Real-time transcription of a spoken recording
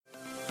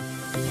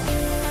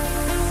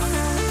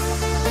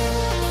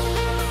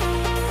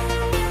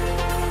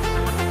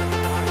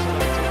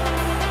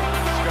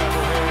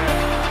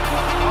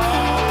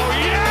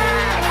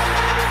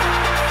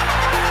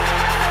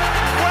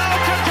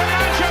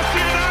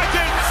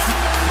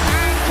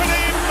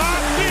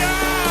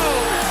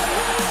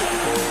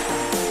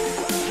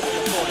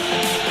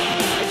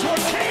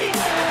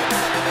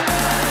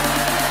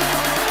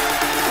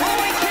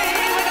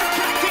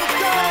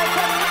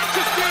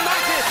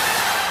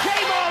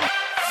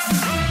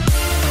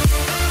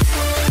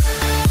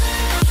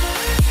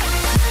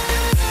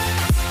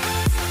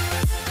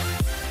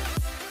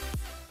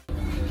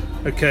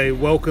Okay,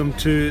 welcome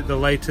to the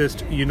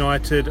latest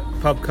United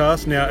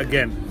Pubcast. Now,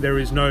 again, there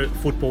is no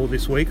football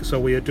this week, so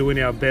we are doing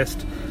our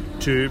best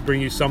to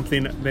bring you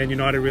something Man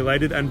United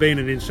related. And being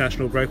an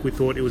international break, we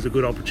thought it was a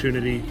good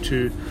opportunity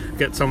to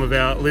get some of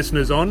our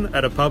listeners on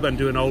at a pub and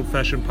do an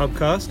old-fashioned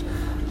pubcast.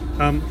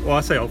 Well,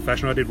 I say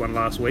old-fashioned, I did one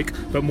last week,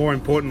 but more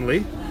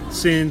importantly,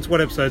 since, what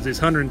episode is this,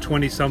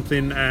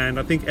 120-something, and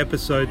I think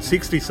episode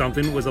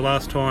 60-something was the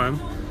last time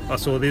I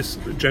saw this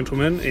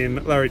gentleman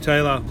in Larry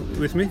Taylor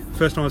with me.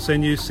 First time I've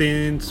seen you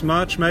since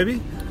March,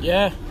 maybe?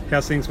 Yeah.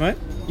 How's things, mate?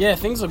 Yeah,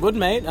 things are good,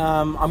 mate.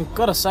 I'm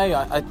got to say,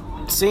 I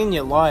seeing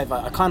you live,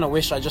 I kind of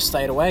wish I just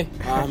stayed away.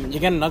 You're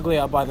getting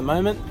uglier by the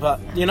moment, but,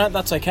 you know,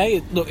 that's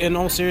okay. Look, in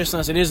all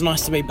seriousness, it is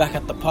nice to be back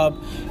at the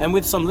pub and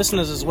with some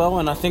listeners as well,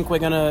 and I think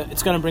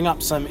it's going to bring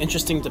up some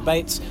interesting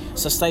debates,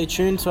 so stay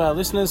tuned to our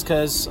listeners,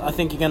 because I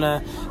think you're going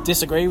to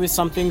disagree with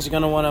some things. You're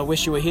going to want to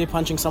wish you were here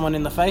punching someone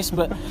in the face,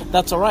 but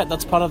that's all right.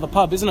 That's part of the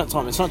pub, isn't it,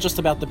 Tom? It's not just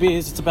about the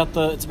beers, it's about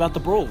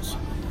the brawls.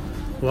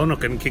 Well, I'm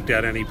not getting kicked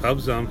out of any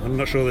pubs. I'm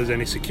not sure there's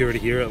any security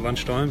here at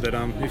lunchtime, but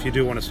if you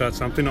do want to start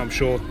something, I'm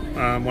sure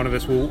one of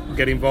us will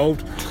get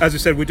involved. As we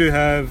said, we do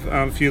have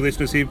a few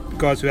listeners here,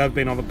 guys who have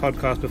been on the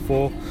podcast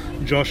before.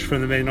 Josh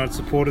from the Man United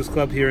Supporters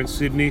Club here in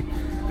Sydney,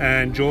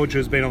 and George,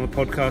 who's been on the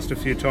podcast a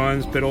few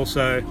times, but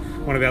also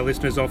one of our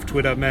listeners off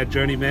Twitter, Mad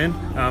Journeyman,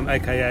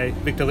 aka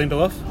Victor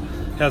Lindelof.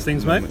 How's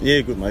things, mate?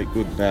 Yeah, good, mate.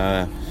 Good.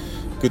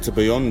 Good to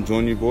be on and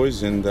join you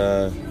boys, and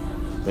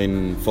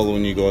been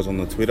following you guys on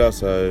the Twitter,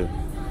 so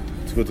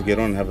it's good to get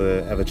on and have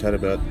a chat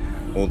about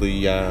all the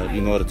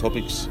United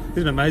topics. Isn't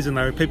it amazing,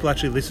 Larry? People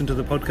actually listen to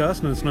the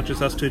podcast and it's not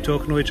just us two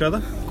talking to each other.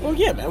 Well,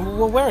 yeah, man.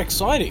 Well, we're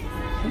exciting.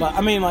 Like,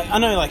 I mean, I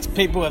know,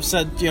 people have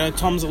said,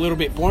 Tom's a little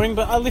bit boring,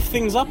 but I lift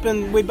things up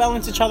and we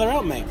balance each other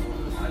out, mate.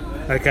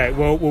 Okay,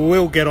 well,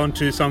 we'll get on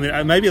to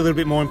something maybe a little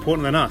bit more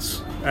important than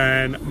us.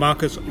 And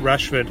Marcus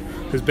Rashford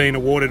has been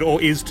awarded,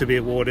 or is to be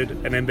awarded,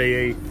 an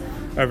MBE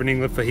over in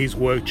England for his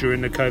work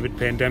during the COVID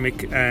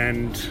pandemic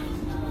and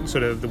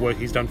sort of the work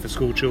he's done for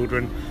school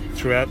children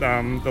throughout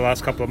the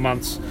last couple of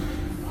months.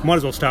 Might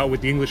as well start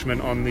with the Englishman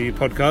on the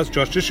podcast.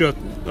 Josh,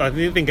 I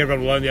think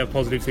everyone will only have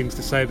positive things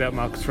to say about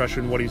Marcus Rashford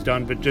and what he's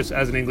done, but just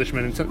as an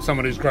Englishman and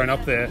someone who's grown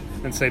up there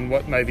and seen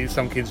what maybe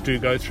some kids do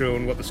go through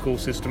and what the school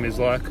system is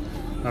like,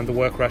 the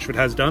work Rashford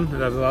has done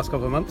over the last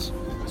couple of months.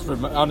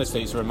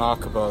 Honestly, it's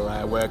remarkable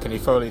work, and he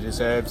fully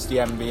deserves the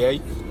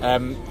MBE.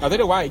 I don't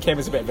know why it came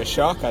as a bit of a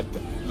shock,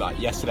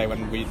 yesterday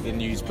when the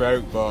news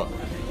broke, but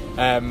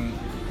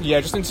yeah,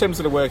 just in terms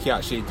of the work he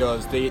actually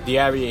does, the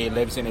area he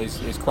lives in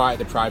is quite a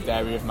deprived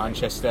area of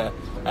Manchester.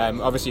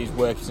 Obviously, his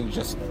work isn't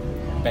just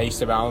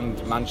based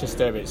around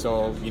Manchester; it's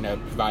all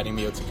providing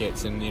meal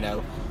tickets and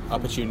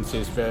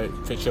opportunities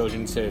for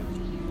children to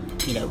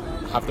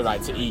have the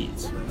right to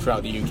eat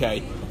throughout the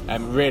UK.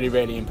 Really,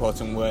 really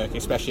important work,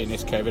 especially in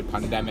this COVID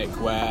pandemic,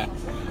 where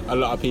a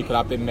lot of people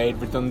have been made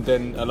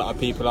redundant. A lot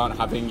of people aren't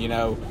having,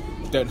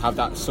 don't have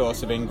that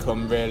source of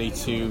income really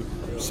to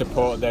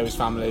support those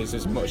families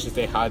as much as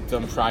they had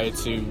done prior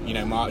to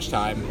March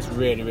time. It's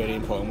really, really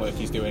important work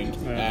he's doing.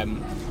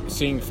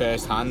 Seeing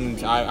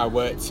firsthand, I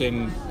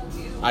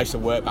used to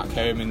work back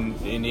home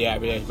in the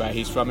area where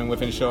he's from in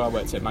Wythenshawe. I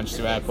worked at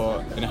Manchester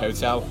Airport in a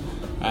hotel,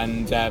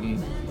 and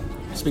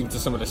speaking to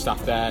some of the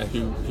staff there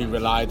who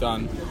relied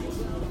on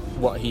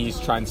what he's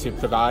trying to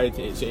provide,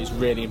 it's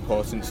really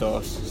important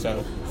source.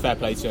 So fair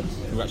play to him.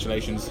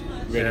 Congratulations.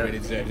 Really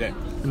deserved it.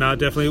 No,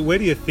 definitely. Where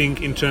do you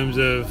think in terms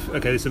of,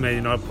 okay, this is a Man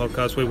United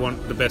podcast, we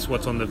want the best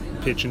what's on the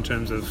pitch in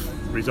terms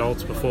of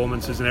results,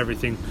 performances and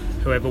everything.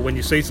 However, when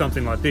you see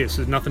something like this,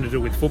 it's nothing to do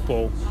with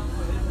football,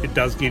 it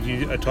does give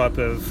you a type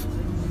of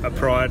a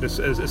pride, a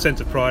sense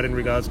of pride in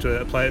regards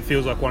to a player. It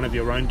feels like one of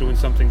your own doing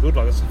something good,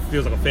 it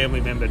feels like a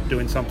family member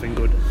doing something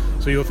good.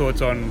 So your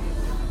thoughts on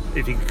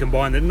if you could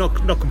combine not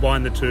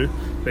combine the two,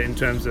 but in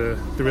terms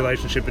of the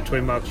relationship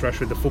between Marcus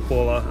Rashford, the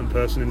footballer and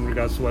person, in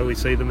regards to the way we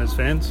see them as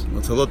fans?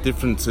 It's a lot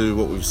different to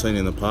what we've seen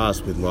in the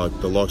past with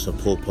the likes of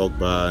Paul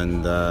Pogba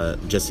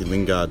and Jesse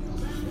Lingard.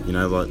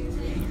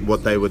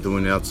 What they were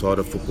doing outside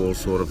of football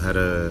sort of had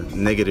a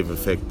negative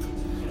effect.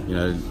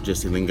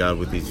 Jesse Lingard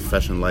with his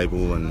fashion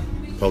label and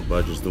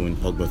Pogba just doing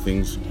Pogba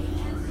things.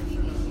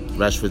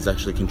 Rashford's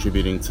actually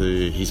contributing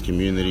to his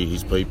community,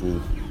 his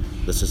people,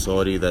 the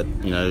society that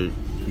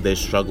their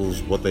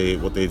struggles, what they're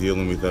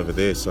dealing with over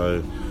there.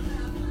 So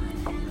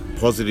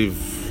positive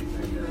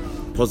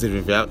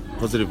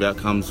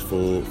outcomes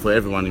for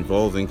everyone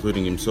involved,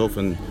 including himself,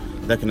 and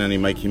that can only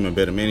make him a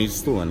better man. He's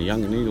still only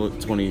young, isn't he?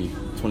 20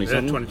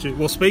 something? 22.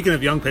 Well, speaking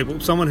of young people,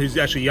 someone who's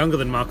actually younger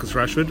than Marcus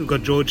Rashford, we've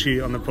got George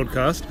here on the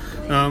podcast.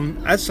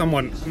 As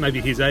someone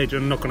maybe his age,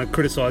 I'm not going to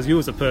criticise you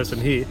as a person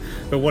here,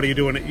 but what are you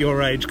doing at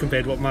your age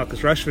compared to what Marcus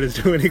Rashford is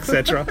doing,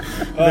 etc.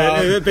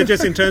 but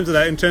just in terms of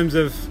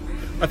that,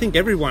 I think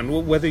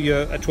everyone, whether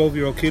you're a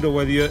 12-year-old kid or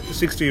whether you're a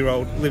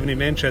 60-year-old living in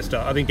Manchester,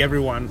 I think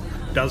everyone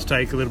does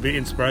take a little bit of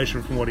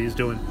inspiration from what he's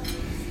doing.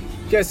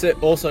 Yes,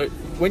 also,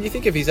 when you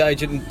think of his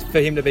age and for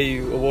him to be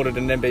awarded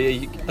an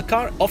MBE, I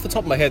can't, off the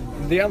top of my head,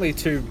 the only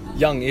two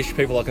young-ish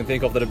people I can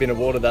think of that have been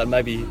awarded that,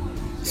 maybe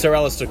Sir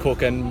Alistair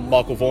Cook and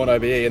Michael Vaughan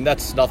OBE, and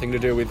that's nothing to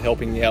do with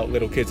helping out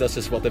little kids. That's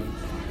just what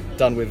they've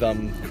done with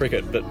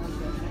cricket. But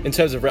in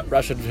terms of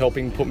Rashford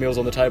helping put meals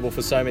on the table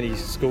for so many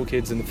school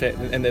kids and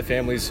their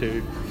families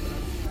who,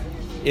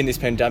 in this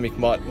pandemic,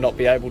 might not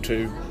be able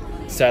to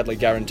sadly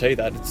guarantee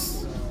that, it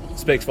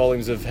speaks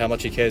volumes of how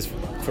much he cares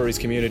for his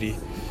community.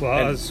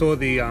 Well, I saw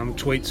the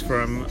tweets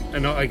from,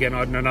 and again,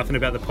 I know nothing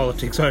about the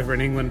politics over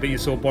in England, but you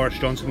saw Boris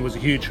Johnson was a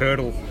huge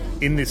hurdle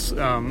in this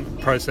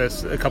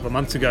process a couple of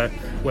months ago,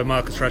 where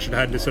Marcus Rashford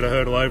had to sort of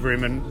hurdle over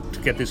him and to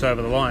get this over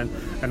the line.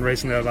 And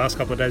recently, over the last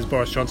couple of days,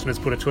 Boris Johnson has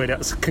put a tweet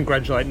out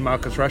congratulating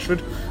Marcus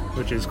Rashford,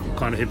 which is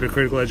kind of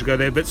hypocritical as you go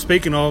there. But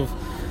speaking of,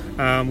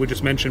 we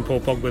just mentioned Paul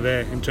Pogba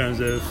there in terms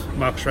of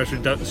Marcus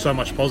Rashford done so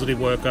much positive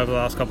work over the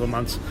last couple of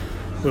months.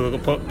 We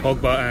look at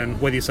Pogba,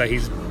 and whether you say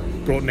he's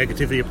brought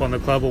negativity upon the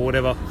club or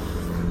whatever,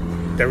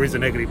 there is a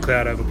negative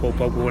cloud over Paul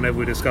Pogba whenever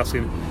we discuss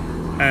him.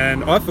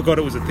 And I forgot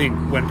it was a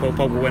thing when Paul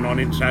Pogba went on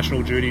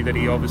international duty that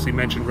he obviously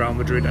mentioned Real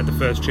Madrid at the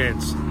first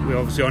chance. We're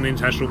obviously on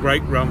international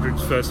break, Real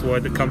Madrid's first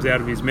word that comes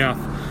out of his mouth.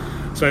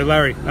 So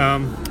Larry,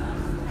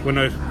 we're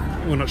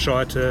not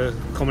shy to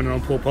comment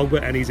on Paul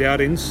Pogba and his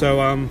outings. So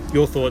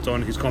your thoughts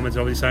on his comments,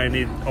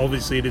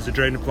 obviously it is a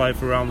dream to play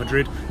for Real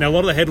Madrid. Now a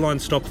lot of the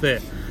headlines stop there.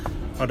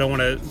 I don't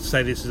want to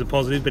say this is a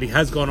positive, but he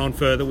has gone on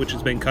further, which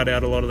has been cut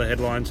out a lot of the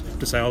headlines,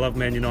 to say I love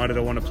Man United, I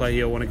want to play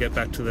here, I want to get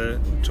back to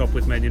the top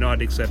with Man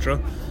United, etc.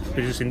 But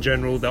just in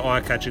general, the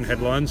eye-catching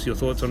headlines, your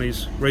thoughts on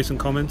his recent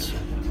comments?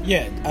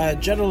 Yeah,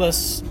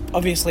 journalists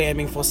obviously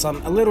aiming for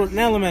an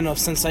element of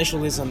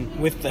sensationalism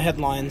with the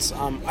headlines.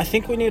 I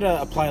think we need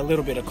to apply a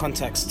little bit of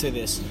context to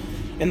this.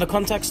 In the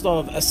context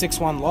of a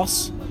 6-1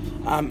 loss,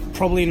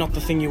 probably not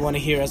the thing you want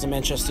to hear as a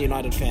Manchester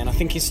United fan. I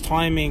think his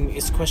timing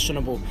is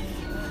questionable.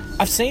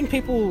 I've seen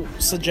people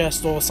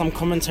suggest, or some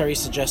commentary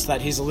suggests,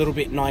 that he's a little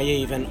bit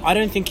naive, and I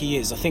don't think he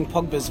is. I think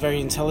Pogba's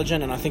very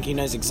intelligent, and I think he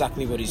knows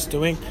exactly what he's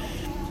doing.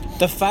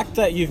 The fact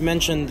that you've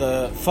mentioned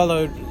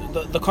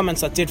the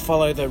comments that did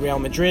follow the Real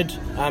Madrid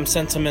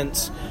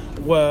sentiments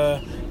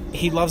were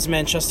he loves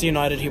Manchester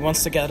United, he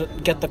wants to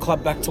get the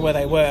club back to where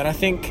they were, and I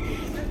think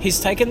he's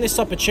taken this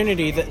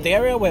opportunity. That the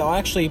area where I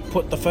actually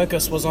put the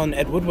focus was on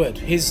Ed Woodward.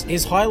 He's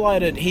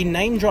highlighted, he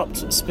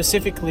name-dropped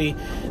specifically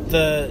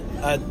the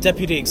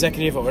deputy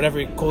executive, or whatever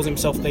he calls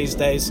himself these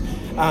days,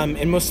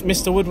 in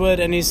Mr.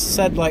 Woodward, and he's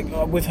said,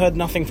 we've heard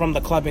nothing from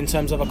the club in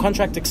terms of a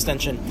contract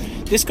extension.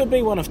 This could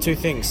be one of two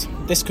things.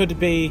 This could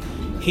be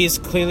he's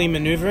clearly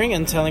manoeuvring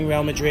and telling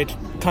Real Madrid,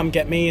 come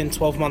get me in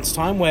 12 months'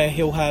 time, where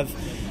he'll have...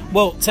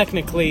 Well,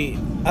 technically,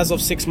 as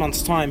of 6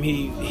 months' time,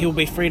 he'll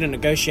be free to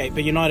negotiate,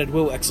 but United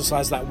will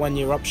exercise that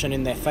 1-year option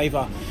in their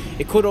favour.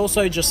 It could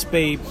also just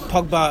be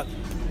Pogba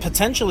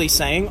potentially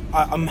saying,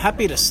 I'm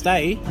happy to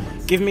stay,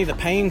 give me the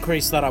pay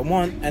increase that I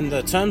want and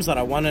the terms that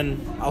I want,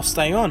 and I'll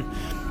stay on.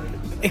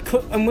 It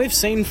could, and we've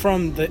seen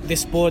from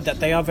this board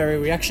that they are very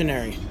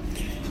reactionary.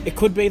 It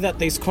could be that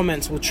these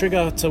comments will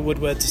trigger to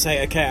Woodward to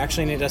say, okay, I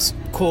actually need to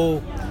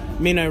call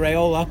Mino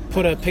Raiola,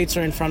 put a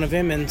pizza in front of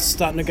him and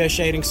start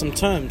negotiating some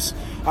terms.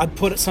 I'd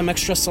put some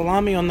extra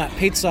salami on that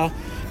pizza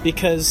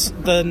because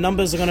the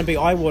numbers are going to be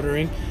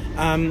eye-watering.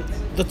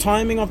 The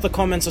timing of the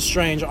comments are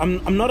strange.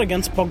 I'm not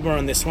against Pogba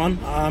on this one.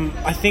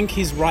 I think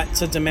he's right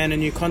to demand a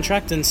new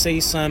contract and see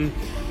some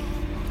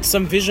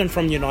vision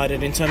from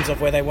United in terms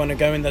of where they want to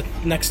go in the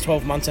next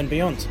 12 months and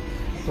beyond.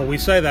 Well, we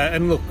say that,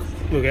 and look,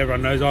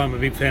 everyone knows I'm a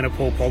big fan of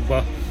Paul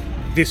Pogba.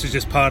 This is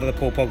just part of the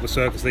Paul Pogba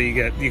circus that you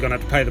get. You're going to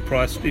have to pay the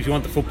price. If you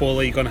want the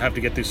footballer, you're going to have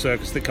to get this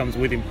circus that comes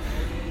with him.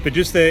 But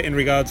just there, in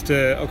regards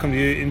to, I'll come to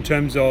you, in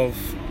terms of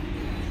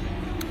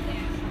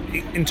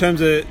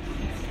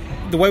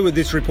the way with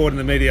this report in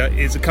the media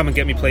is a come and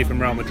get me plea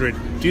from Real Madrid.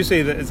 Do you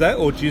see that as that,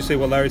 or do you see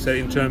what Larry said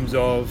in terms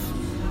of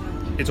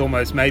it's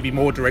almost maybe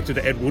more directed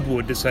to Ed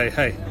Woodward to say,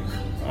 hey,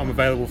 I'm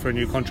available for a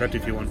new contract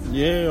if you want?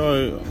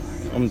 Yeah,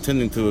 I'm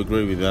tending to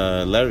agree with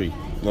Larry.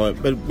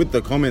 But with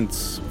the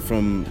comments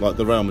from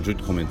the Real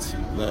Madrid comments,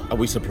 are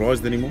we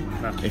surprised anymore?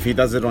 No. If he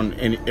does it on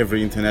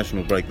every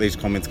international break, these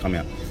comments come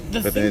out.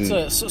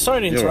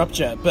 Sorry to interrupt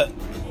you, but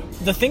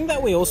the thing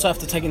that we also have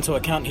to take into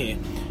account here,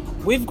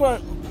 we've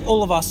grown,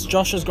 all of us,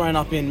 Josh has grown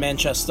up in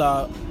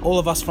Manchester, all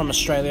of us from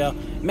Australia.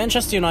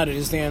 Manchester United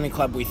is the only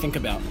club we think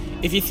about.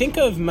 If you think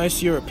of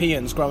most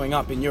Europeans growing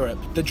up in Europe,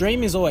 the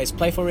dream is always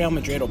play for Real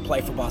Madrid or play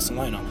for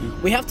Barcelona.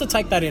 We have to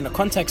take that in a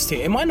context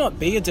here. It might not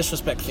be a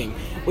disrespect thing.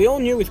 We all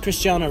knew with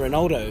Cristiano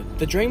Ronaldo,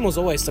 the dream was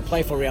always to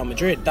play for Real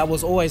Madrid. That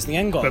was always the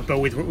end goal. But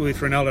with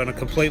Ronaldo, and I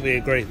completely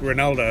agree,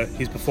 Ronaldo,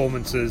 his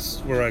performances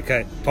were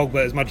okay.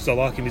 Pogba, as much as I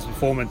like him, his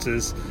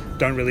performances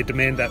don't really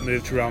demand that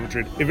move to Real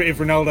Madrid. If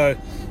Ronaldo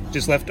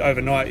just left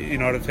overnight,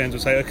 United fans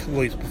would say, okay,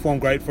 well, he's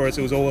performed great for us,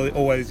 it was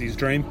always his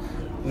dream.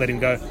 Let him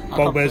go.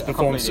 Pogba's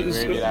performed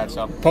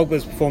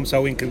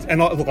so inconsistent.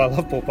 And look, I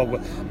love Paul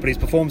Pogba, but he's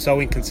performed so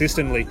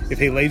inconsistently. If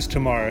he leaves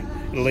tomorrow,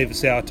 it'll leave a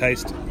sour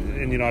taste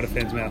in United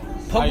fans' mouth.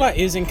 Pogba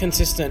is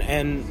inconsistent,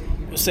 and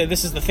so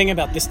this is the thing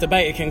about this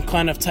debate. It can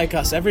kind of take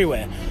us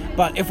everywhere.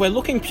 But if we're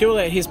looking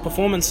purely at his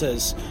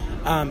performances,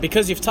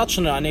 because you've touched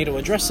on it, I need to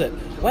address it.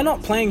 We're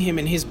not playing him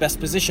in his best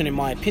position, in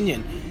my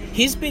opinion.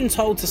 He's been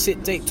told to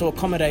sit deep to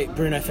accommodate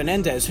Bruno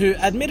Fernandes, who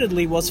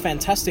admittedly was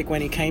fantastic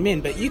when he came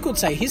in, but you could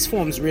say his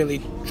form's really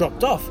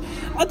dropped off.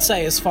 I'd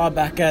say as far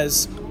back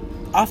as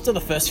after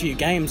the first few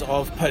games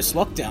of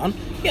post-lockdown,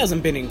 he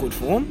hasn't been in good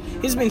form.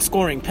 He's been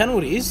scoring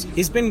penalties.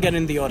 He's been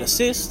getting the odd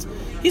assist.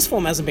 His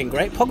form hasn't been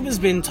great. Pogba's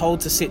been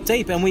told to sit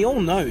deep, and we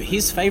all know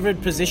his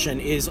favourite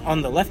position is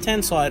on the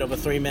left-hand side of a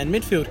three-man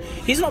midfield.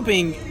 He's not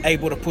being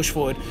able to push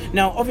forward.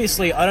 Now,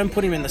 obviously, I don't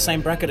put him in the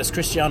same bracket as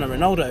Cristiano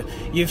Ronaldo.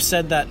 You've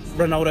said that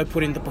Ronaldo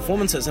put in the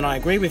performances, and I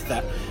agree with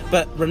that.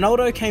 But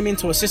Ronaldo came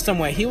into a system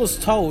where he was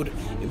told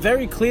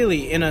very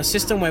clearly, in a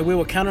system where we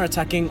were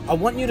counter-attacking, I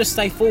want you to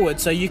stay forward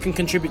so you can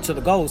contribute to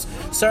the goals.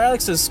 Sir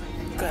Alex has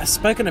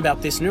spoken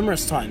about this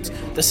numerous times.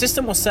 The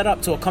system was set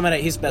up to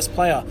accommodate his best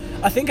player.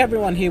 I think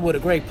everyone here would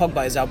agree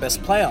Pogba is our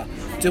best player.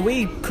 Do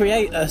we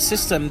create a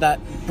system that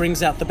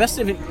brings out the best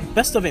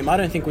of him? I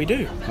don't think we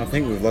do. I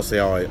think we've lost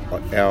our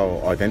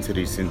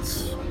identity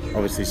since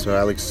obviously Sir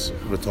Alex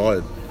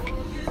retired.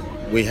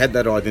 We had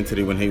that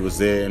identity when he was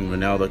there and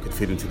Ronaldo could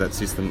fit into that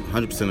system.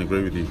 100%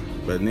 agree with you.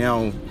 But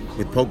now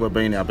with Pogba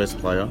being our best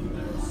player,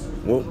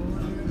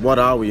 what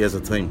are we as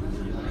a team?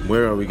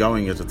 Where are we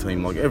going as a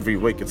team? Like every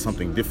week it's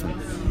something different.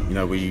 You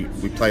know, we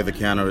play the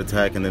counter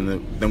attack and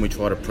then we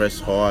try to press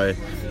high.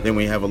 Then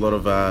we have a lot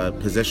of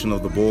possession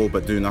of the ball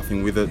but do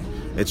nothing with it.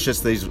 It's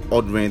just these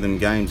odd random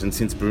games, and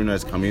since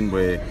Bruno's come in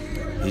where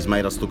he's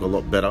made us look a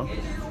lot better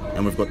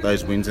and we've got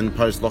those wins. And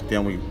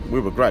post-lockdown we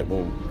were great.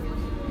 Well,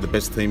 the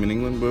best team in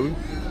England, were we?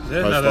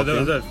 Yeah, no, there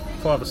was a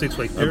 5 or 6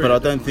 week period. But I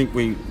don't think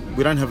we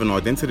don't have an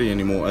identity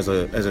anymore as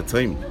a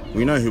team.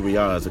 We know who we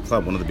are as a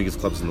club, one of the biggest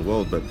clubs in the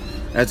world, but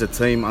as a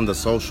team under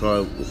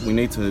Solskjaer, we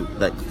need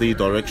that clear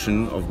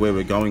direction of where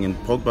we're going. And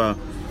Pogba,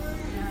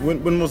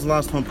 when was the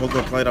last time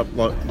Pogba played up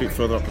like a bit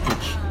further up the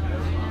pitch?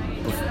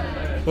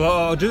 Well,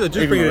 I'll just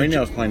even bring Mourinho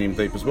was playing him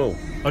deep as well.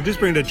 I'll just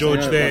bring to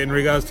George So, there in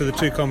regards to the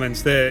two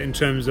comments there in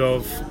terms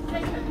of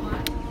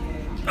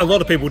a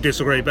lot of people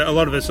disagree, but a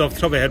lot of us off the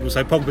top of our head will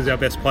say Pogba's our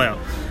best player,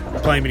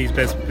 playing in his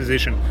best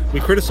position. We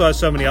criticise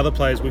so many other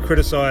players. We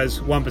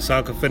criticise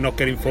Wan-Bissaka for not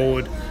getting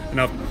forward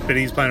enough, but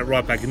he's playing at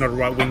right back. He's not a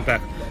right wing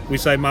back. We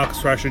say Marcus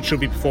Rashford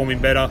should be performing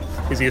better.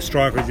 Is he a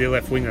striker? Is he a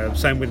left winger?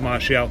 Same with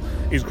Martial.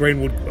 Is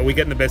Greenwood? Are we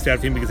getting the best out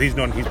of him because he's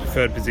not in his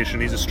preferred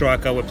position? He's a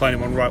striker. We're playing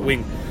him on right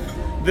wing.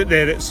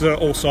 They're sort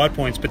of all side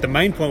points, but the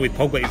main point with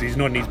Pogba is he's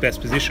not in his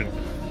best position.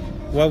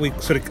 Why we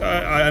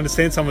I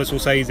understand some of us will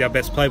say he's our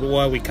best player, but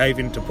why are we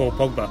caving to Paul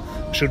Pogba?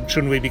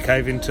 Shouldn't we be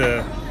caving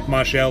to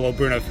Martial or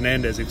Bruno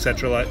Fernandes,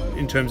 etc.? Like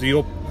in terms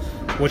of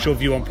what's your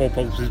view on Paul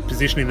Pogba's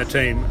position in the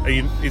team?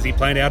 Is he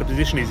playing out of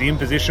position? Is he in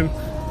position?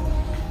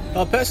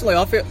 Personally,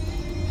 I feel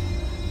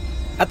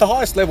at the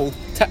highest level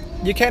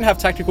you can have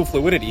tactical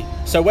fluidity.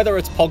 So whether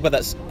it's Pogba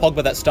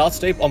that starts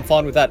deep, I'm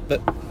fine with that.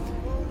 But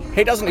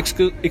he doesn't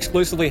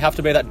exclusively have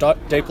to be that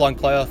deep line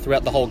player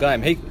throughout the whole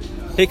game.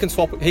 He can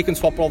swap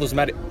roles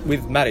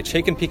with Matic.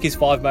 He can pick his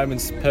 5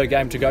 moments per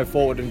game to go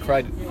forward and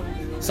create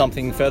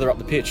something further up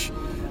the pitch.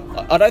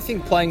 I don't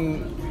think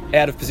playing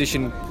out of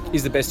position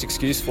is the best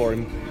excuse for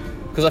him,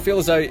 because I feel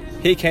as though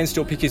he can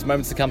still pick his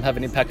moments to come have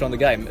an impact on the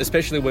game,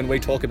 especially when we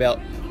talk about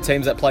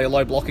teams that play a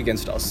low block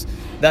against us.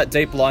 That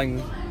deep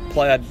lying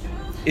player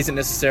isn't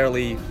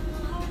necessarily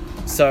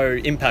so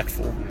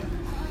impactful,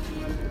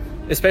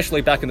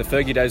 especially back in the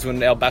Fergie days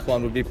when our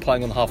backline would be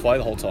playing on the halfway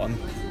the whole time.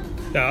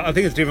 I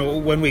think it's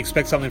different when we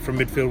expect something from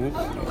midfield.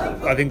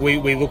 I think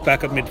we look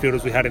back at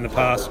midfielders we had in the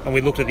past and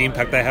we looked at the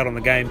impact they had on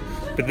the game.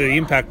 But the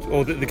impact,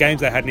 or the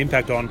games they had an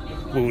impact on,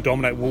 we will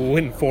dominate. We'll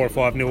win 4 or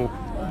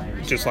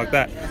 5-0 just like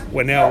that.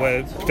 Where now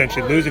we're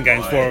potentially losing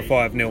games 4 or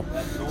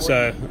 5-0.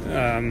 So,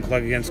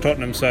 like against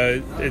Tottenham.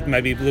 So it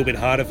may be a little bit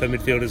harder for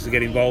midfielders to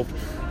get involved.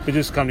 But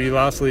just come to you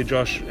lastly,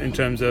 Josh, in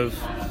terms of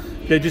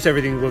just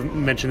everything we've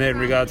mentioned there in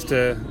regards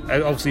to,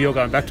 obviously you're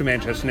going back to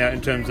Manchester now,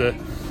 in terms of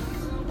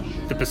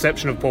the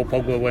perception of Paul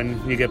Pogba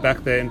when you get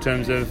back there, in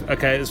terms of,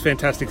 okay, as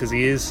fantastic as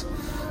he is,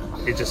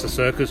 it's just a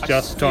circus,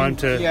 just time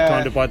to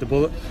bite the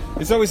bullet.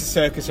 There's always a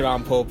circus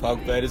around Paul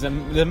Pogba. There's a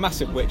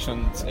massive witch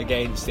hunt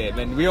against him,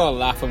 and we all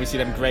laugh when we see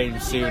them Graham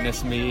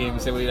Souness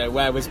memes, and we know,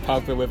 where was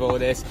Pogba with all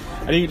this?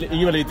 And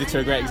you alluded to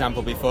a great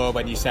example before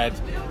when you said,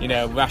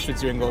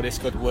 Rashford's doing all this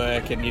good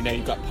work, and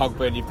you've got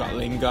Pogba and you've got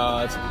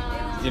Lingard.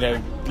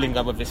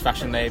 Lingard with this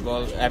fashion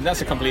label.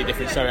 That's a completely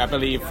different story. I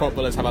believe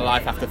footballers have a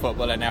life after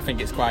football, and I think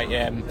it's quite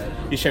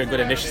he's showing good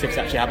initiatives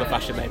to actually have a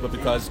fashion label,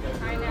 because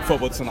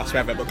football doesn't last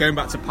forever. But going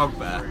back to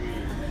Pogba,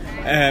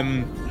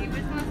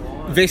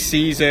 this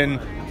season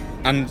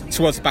and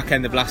towards the back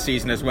end of last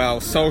season as well,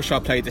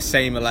 Solskjaer played the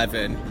same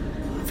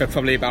 11 for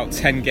probably about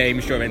 10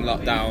 games during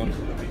lockdown.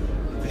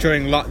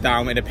 During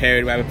lockdown, in a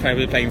period where we're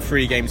probably playing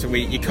 3 games a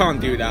week, you can't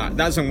do that.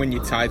 That doesn't win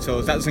you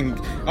titles. That doesn't,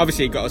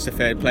 obviously it got us to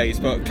 3rd place,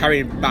 but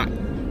carrying back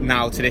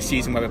now to this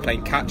season where we're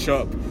playing catch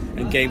up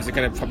and games are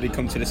going to probably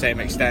come to the same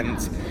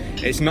extent,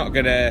 it's not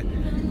going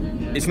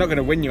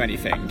to win you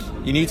anything.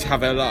 You need to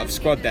have a lot of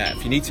squad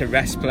depth. You need to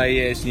rest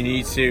players. You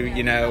need to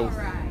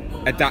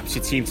adapt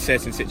your team to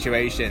certain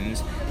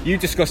situations. You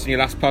discussed in your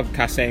last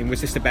podcast saying,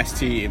 was this the best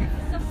team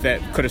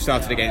that could have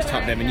started against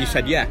Tottenham? And you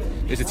said, yeah,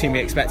 it was the team we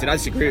expected. I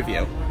disagree with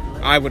you.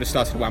 I would have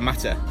started Juan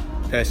Mata,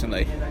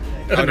 personally.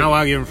 No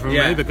argument from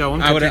me, but go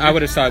on. I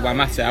would have started Juan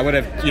Mata. I would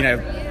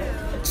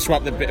have,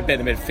 swapped a bit of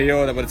the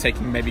midfield. I would have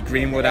taken maybe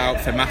Greenwood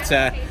out for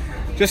Mata.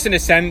 Just in a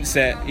sense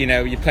that,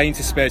 you're playing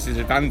to Spurs'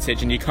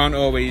 advantage and you can't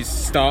always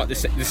start the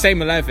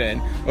same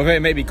 11, although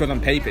it may be good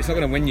on paper, it's not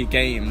going to win you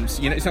games.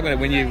 It's not going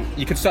to win you.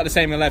 You could start the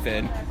same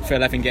 11 for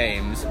 11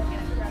 games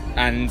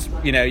and,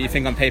 you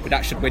think on paper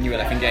that should win you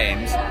 11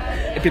 games.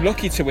 It'd be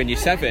lucky to win you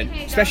 7,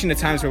 especially in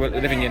the times where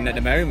we're living in at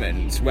the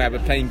moment, where we're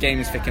playing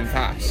games thick and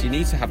fast. You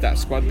need to have that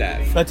squad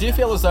depth. But do you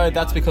feel as though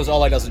that's because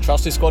Ole doesn't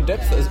trust his squad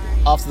depth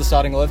after the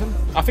starting 11?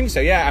 I think so,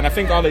 yeah, and I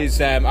think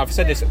Ole's, I've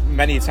said this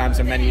many times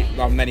on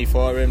many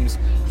forums,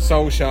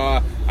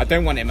 Solskjaer, I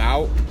don't want him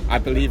out. I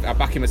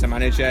back him as a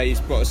manager. He's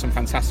brought us some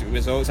fantastic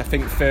results. I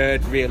think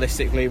third,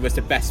 realistically, was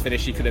the best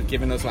finish he could have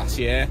given us last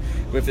year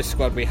with the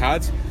squad we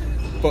had.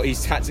 But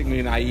he's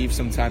tactically naive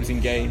sometimes in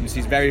games.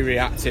 He's very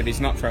reactive. He's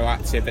not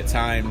proactive at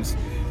times.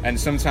 And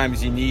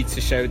sometimes you need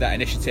to show that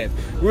initiative.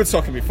 We were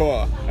talking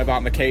before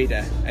about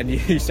Makeda, and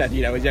you said,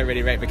 we don't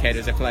really rate Makeda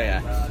as a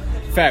player.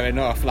 Fair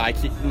enough,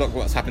 look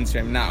what's happened to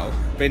him now.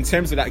 But in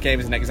terms of that game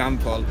as an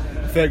example,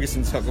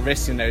 Ferguson took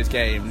risks in those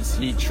games.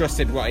 He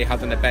trusted what he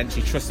had on the bench.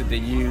 He trusted the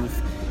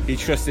youth. He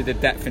trusted the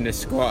depth in the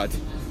squad.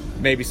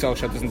 Maybe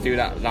Solskjaer doesn't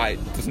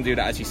do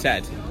that as he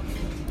said.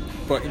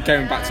 But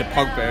going back to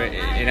Pogba,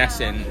 in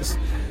essence,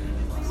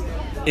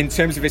 in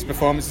terms of his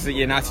performances at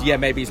United, yeah,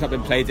 maybe he's not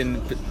been played in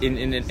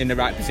the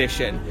right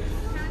position.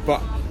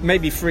 But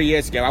maybe 3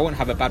 years ago, I wouldn't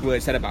have a bad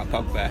word said about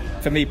Pogba.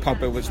 For me,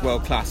 Pogba was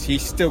world class. He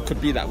still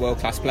could be that world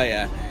class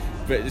player.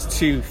 But it's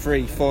 2,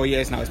 3, 4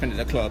 years now he's been at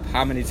the club.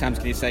 How many times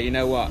can you say, you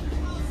know what?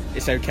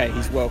 It's okay,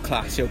 he's world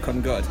class, he'll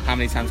come good. How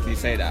many times can you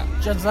say that?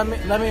 Judge, let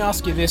me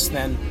ask you this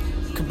then,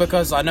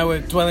 because I know we're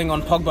dwelling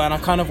on Pogba and I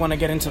kind of want to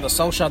get into the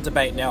Solskjaer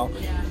debate now.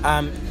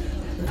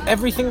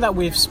 Everything that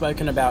we've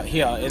spoken about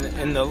here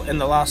in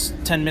the last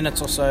 10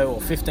 minutes or so,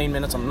 or 15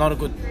 minutes, I'm not a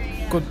good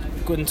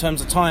in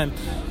terms of time.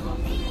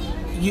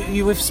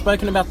 We've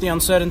spoken about the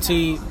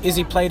uncertainty. Is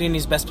he played in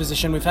his best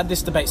position? We've had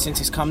this debate since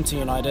he's come to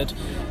United.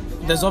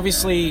 There's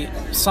obviously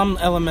some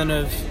element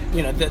of,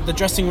 the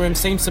dressing room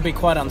seems to be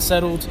quite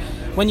unsettled.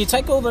 When you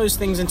take all those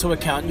things into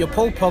account, you're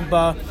Paul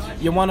Pogba,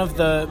 you're one of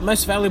the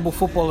most valuable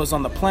footballers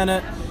on the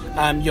planet,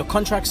 your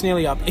contract's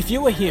nearly up. If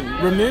you were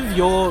him, remove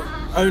your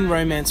own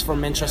romance from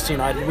Manchester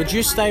United, would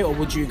you stay or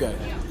would you go?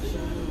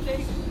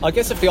 I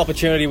guess if the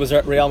opportunity was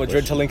at Real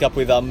Madrid to link up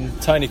with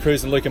Toni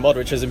Kroos and Luka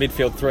Modric as a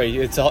midfield three,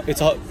 it's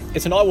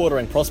an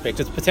eye-watering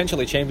prospect. It's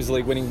potentially Champions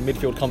League winning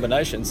midfield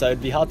combination, so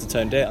it'd be hard to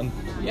turn down.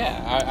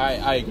 Yeah,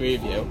 I agree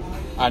with you.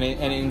 And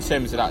in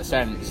terms of that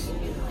sense,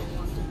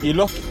 you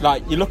look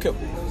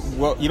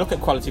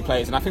at quality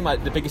players, and I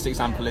think the biggest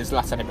example is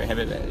Zlatan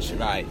Ibrahimovic,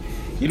 right?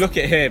 You look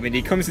at him, and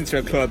he comes into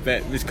a club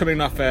that was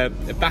coming off a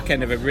back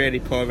end of a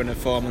really poor run of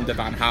form under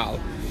Van Gaal.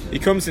 He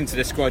comes into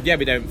the squad. Yeah,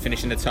 we don't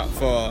finish in the top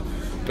 4,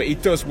 but he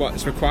does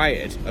what's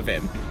required of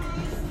him.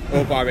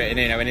 All bar it,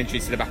 an injury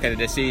to the back end of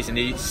the season.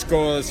 He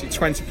scores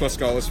 20 plus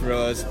goals for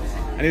us,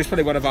 and he was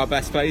probably one of our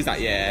best players that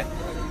year.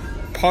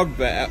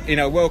 Pogba,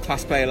 a world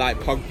class player like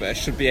Pogba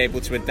should be able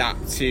to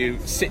adapt to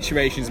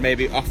situations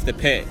maybe off the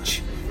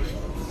pitch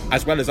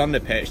as well as on the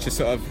pitch to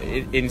sort of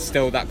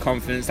instill that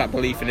confidence, that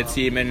belief in the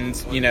team, and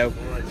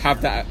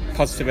have that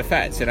positive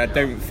effect. And I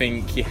don't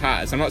think he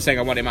has. I'm not saying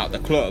I want him out of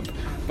the club,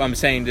 but I'm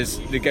saying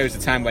there goes a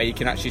time where you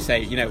can actually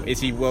say, is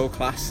he world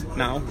class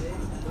now?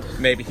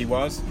 Maybe he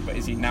was, but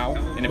is he now?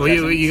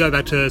 You go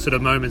back to sort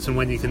of moments and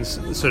when you can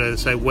sort of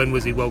say when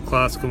was he world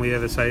class? Can we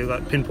ever say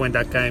pinpoint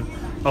that game?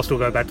 I'll still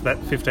go back to that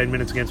 15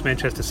 minutes against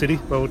Manchester City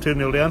where we're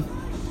 2-0 down.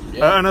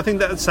 Yeah. And I think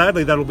that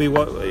sadly that'll be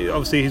what.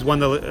 Obviously, he's won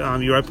the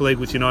Europa League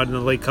with United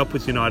and the League Cup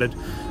with United.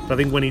 But I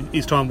think when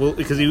his time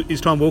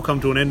will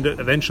come to an end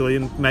eventually,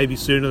 and maybe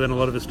sooner than a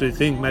lot of us do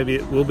think. Maybe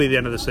it will be the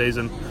end of the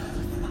season.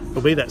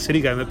 It'll be that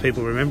City game that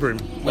people remember him.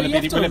 Will it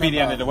be the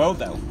end of the world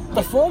though?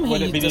 The form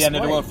would it be the end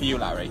of the world for you,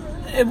 Larry?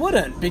 It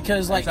wouldn't,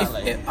 because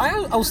exactly.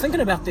 I was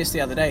thinking about this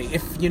the other day.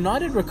 If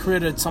United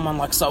recruited someone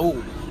like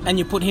Saul and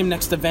you put him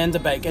next to Van der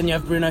Beek and you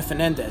have Bruno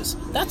Fernandes,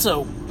 that's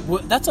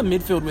a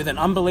midfield with an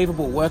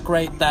unbelievable work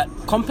rate that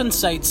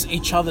compensates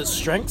each other's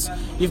strengths.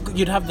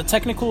 You'd have the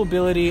technical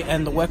ability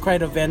and the work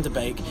rate of Van der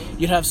Beek.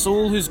 You'd have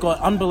Saul, who's got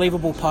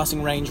unbelievable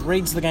passing range,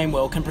 reads the game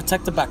well, can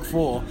protect the back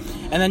 4,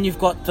 and then you've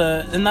got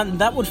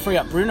that would free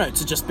up Bruno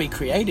to just be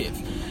creative.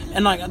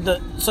 And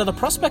so the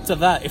prospect of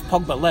that, if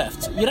Pogba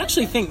left, you'd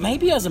actually think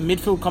maybe as a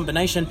midfield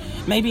combination,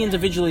 maybe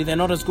individually they're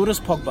not as good as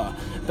Pogba.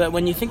 But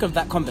when you think of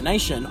that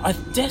combination, I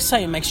dare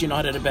say it makes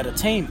United a better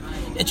team.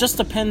 It just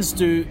depends,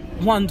 do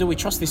we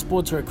trust this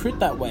board to recruit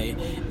that way?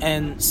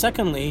 And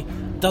secondly,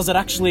 does it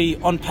actually,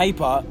 on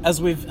paper,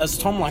 as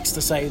Tom likes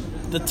to say,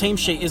 the team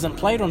sheet isn't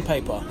played on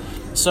paper.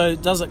 So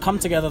does it come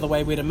together the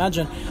way we'd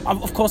imagine?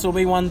 Of course, it'll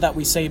be one that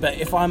we see, but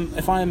if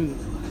I'm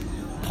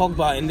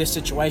Pogba in this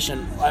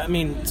situation, I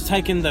mean,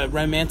 taking the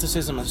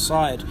romanticism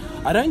aside,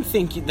 I don't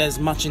think there's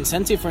much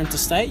incentive for him to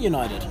stay at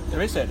United.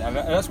 There isn't, and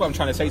that's what I'm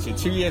trying to say to you.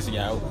 2 years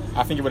ago,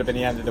 I think it would have been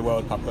the end of the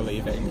world, Pogba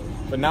leaving,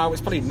 but now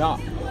it's probably not.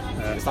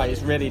 It's like,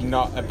 it's really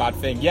not a bad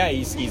thing. Yeah,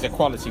 he's a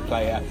quality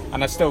player,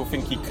 and I still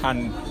think he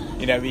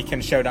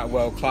can show that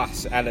world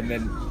class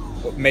element.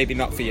 Maybe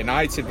not for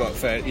United, but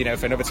for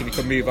another team, he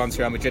could move on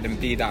to Real Madrid and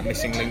be that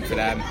missing link for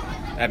them.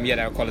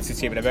 A quality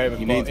team at the moment.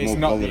 He needs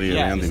more quality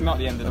around him. It's not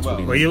the end of the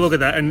world. Well, you look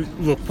at that, and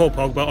look, Paul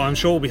Pogba, I'm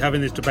sure we'll be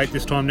having this debate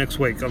this time next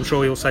week. I'm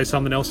sure he'll say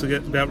something else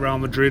about Real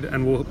Madrid,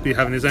 and we'll be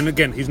having this. And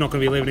again, he's not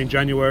going to be leaving in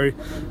January,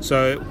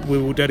 so we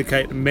will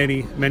dedicate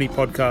many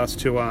podcasts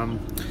to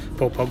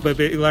Paul Pogba.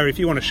 But Larry, if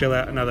you want to shell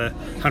out another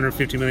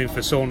 150 million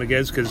for Saul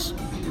Niguez, because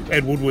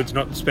Ed Woodward's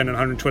not spending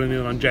 120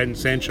 million on Jadon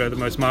Sancho, the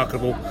most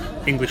marketable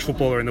English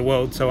footballer in the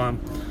world. So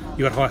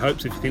you got high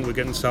hopes if you think we're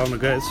getting Saul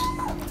Niguez.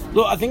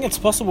 Look, I think it's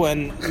possible,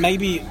 and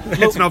maybe... Look,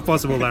 it's not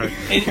possible, Larry.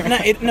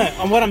 No,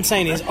 what I'm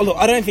saying is, look,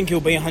 I don't think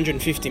he'll be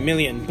 150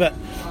 million, but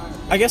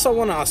I guess I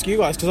want to ask you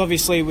guys, because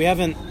obviously we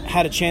haven't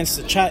had a chance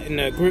to chat in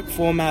a group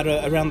format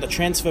around the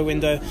transfer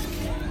window.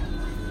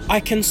 I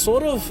can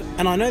sort of,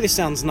 and I know this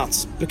sounds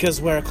nuts,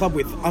 because we're a club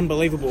with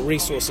unbelievable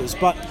resources,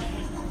 but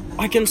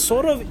I can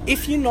sort of,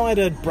 if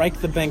United break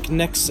the bank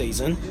next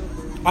season,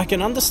 I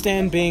can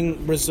understand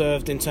being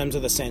reserved in terms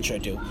of the Sancho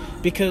deal,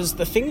 because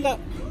the thing that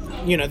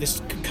this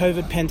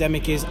COVID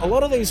pandemic is, a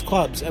lot of these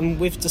clubs, and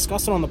we've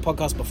discussed it on the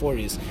podcast before,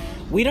 is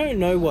we don't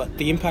know what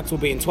the impact will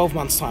be in 12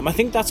 months' time. I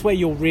think that's where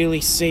you'll really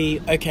see,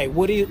 okay,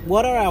 what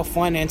are our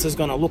finances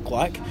going to look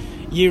like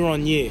year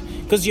on year?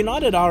 Because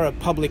United are a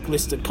public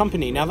listed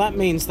company. Now that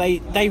means they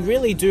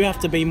really do have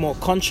to be more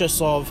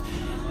conscious of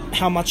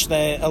how much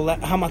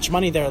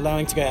money they're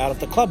allowing to go out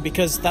of the club,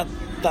 because that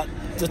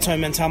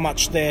determines how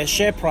much their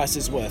share price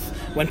is worth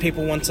when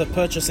people want to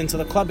purchase into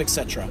the club,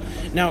 etc.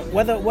 Now,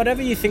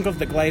 whatever you think of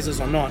the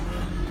Glazers or not,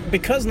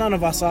 because none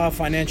of us are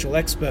financial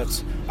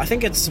experts, I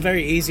think it's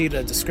very easy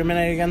to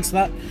discriminate against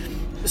that.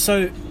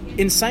 So,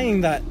 in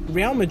saying that,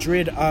 Real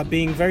Madrid are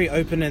being very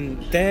open,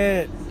 and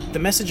the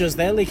messages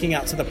they're leaking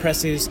out to the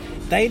press is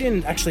they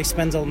didn't actually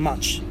spend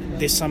much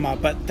this summer,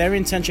 but their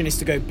intention is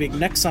to go big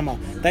next summer.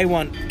 They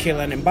want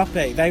Kylian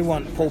Mbappe, they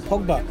want Paul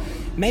Pogba.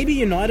 Maybe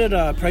United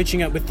are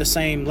approaching it with the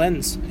same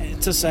lens,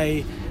 to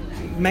say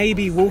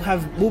maybe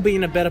we'll be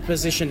in a better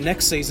position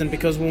next season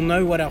because we'll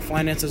know what our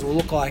finances will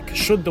look like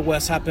should the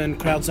worst happen,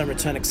 crowds don't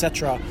return,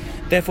 etc.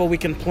 Therefore, we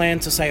can plan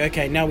to say,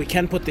 okay, now we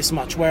can put this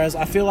much. Whereas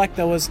I feel like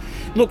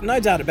look, no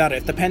doubt about it,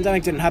 if the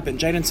pandemic didn't happen,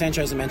 Jadon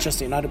Sancho is a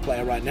Manchester United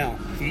player right now.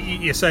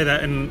 You say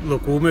that, and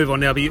look, we'll move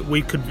on now, but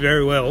we could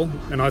very well,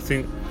 and I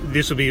think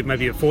this will be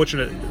maybe a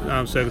fortunate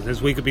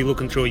circumstance, we could be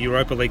looking through a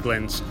Europa League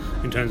lens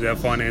in terms of our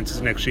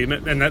finances next year,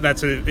 and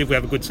that's if we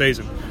have a good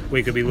season,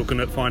 we could be looking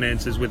at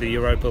finances with a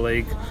Europa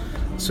League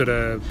sort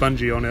of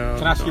bungee on our...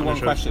 Can I ask you one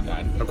question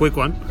then? A quick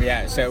one?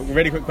 Yeah, so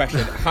really quick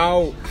question.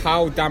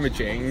 How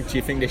damaging do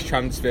you think this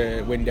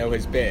transfer window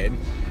has been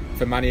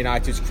for Man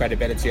United's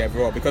credibility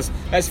overall? Because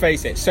let's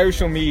face it,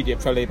 social media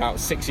probably about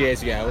 6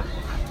 years ago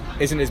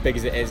isn't as big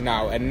as it is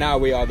now, and now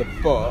we are the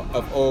butt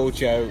of all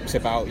jokes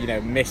about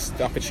missed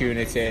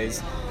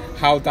opportunities.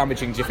 How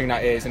damaging do you think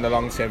that is in the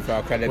long term for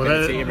our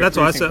credibility? Well, that's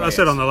what I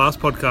said on the last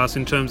podcast,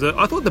 in terms of,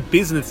 I thought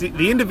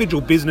the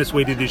individual business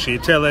we did this year,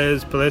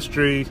 Tellez,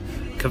 Palestri,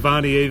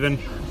 Cavani even,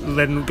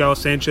 letting go of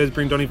Sanchez,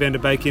 bring Donny van der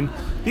Beek in,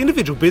 the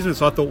individual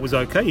business I thought was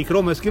okay. You could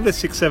almost give it a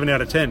 6, 7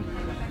 out of 10.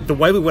 The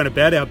way we went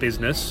about our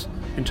business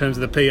in terms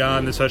of the PR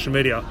and the social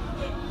media,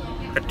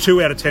 a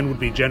 2 out of 10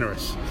 would be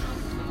generous.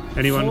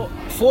 Anyone?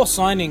 Four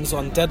signings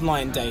on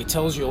deadline day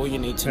tells you all you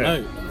need to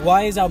know.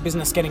 Why is our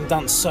business getting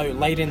done so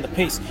late in the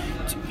piece?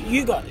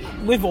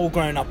 We've all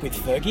grown up with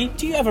Fergie.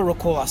 Do you ever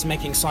recall us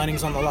making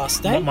signings on the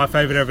last day? My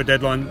favourite ever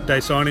deadline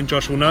day signing,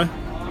 Josh will know.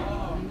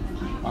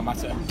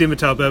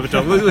 Dimitar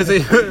Berbatov.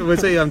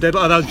 was he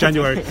deadline? Oh, that was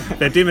January.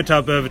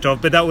 Dimitar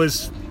Berbatov, but that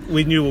was,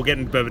 we knew we were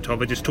getting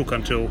Berbatov. It just took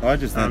until I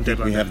just don't think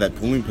we have that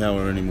pulling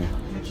power anymore.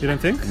 You don't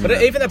think? But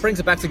even that brings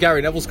it back to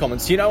Gary Neville's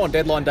comments. Do you know on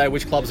deadline day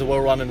which clubs are well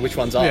run and which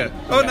ones aren't?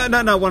 Yeah. Oh,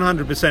 no,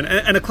 100%.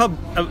 And a club,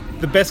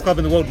 the best club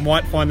in the world,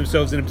 might find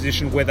themselves in a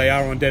position where they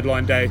are on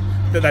deadline day.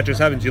 That just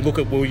happens. You look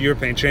at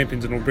European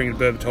champions and we'll bring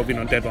Berbatov in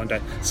on deadline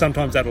day.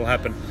 Sometimes that'll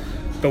happen.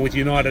 But with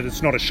United,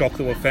 it's not a shock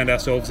that we've found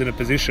ourselves in a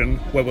position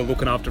where we're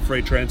looking after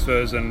free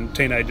transfers and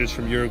teenagers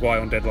from Uruguay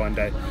on deadline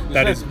day.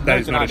 That is not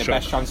a shock. The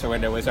best transfer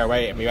window was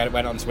 08, and we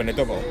went on to win a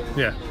double.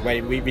 Yeah.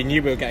 Where we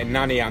knew we were getting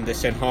Nani,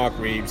 Anderson,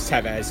 Hargreaves,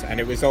 Tevez, and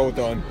it was all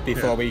done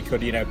before we could,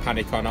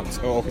 panic on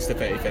August the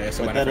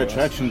 31st. But that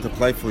attraction to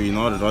play for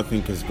United, I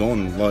think, has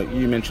gone. Like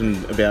you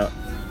mentioned about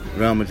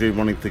Real Madrid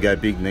wanting to go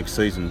big next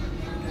season.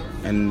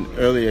 And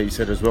earlier you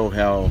said as well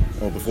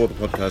before the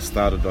podcast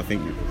started, I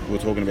think we were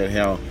talking about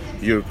how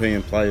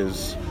European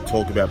players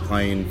talk about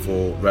playing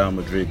for Real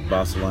Madrid,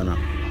 Barcelona.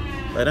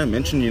 they don't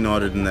mention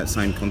United in that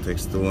same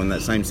context or in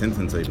that same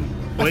sentence even.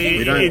 Well,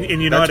 We don't. in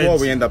That's United's, why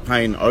we end up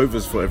paying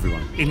overs for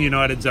everyone. in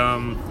United's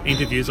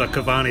interviews, like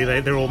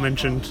Cavani, they're all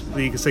mentioned.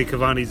 You can see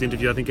Cavani's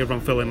interview. I think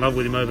everyone fell in love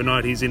with him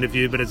overnight, his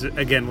interview. But as,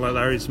 again, like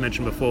Larry's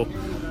mentioned before,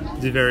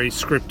 it's a very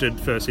scripted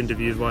first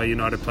interview by a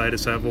United player to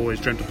say, I've always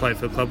dreamt to play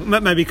for the club.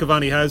 Maybe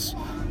Cavani has.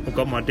 I've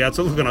got my doubts.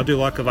 Look, and I do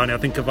like Cavani. I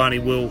think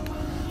Cavani will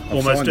I've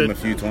almost signed him a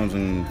few times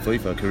in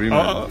FIFA. Kareem,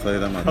 I'll tell you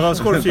that much. I've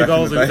scored a few Back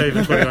goals in the day.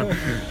 FIFA 21.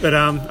 But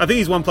I think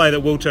he's one player that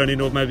will turn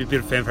into maybe a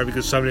bit of fan favourite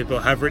because so many people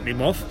have written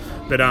him off.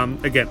 But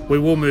again, we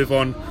will move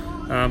on.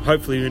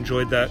 Hopefully you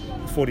enjoyed that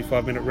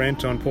 45-minute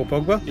rant on Paul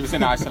Pogba. He was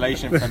in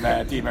isolation from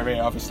Di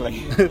Maria,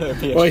 obviously.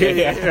 Well,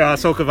 I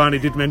saw Cavani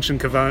did mention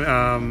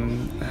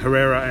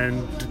Herrera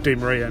and Di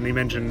Maria, and he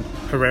mentioned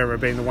Herrera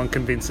being the one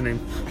convincing him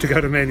to go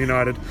to Man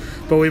United.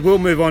 But we will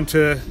move on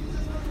to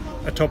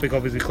a topic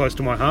obviously close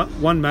to my heart,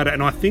 one matter,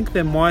 and I think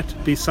there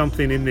might be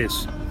something in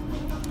this.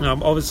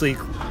 Obviously,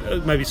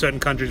 maybe certain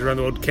countries around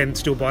the world can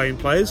still buy in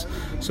players,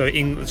 so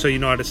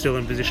United are still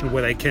in a position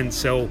where they can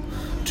sell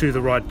to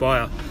the right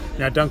buyer.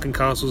 Now, Duncan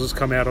Castles has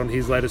come out on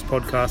his latest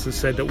podcast and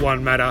said that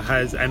One Matter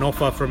has an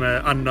offer from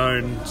an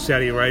unknown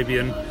Saudi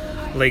Arabian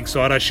league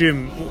side. I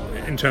assume,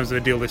 in terms of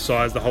a deal this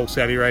size, the whole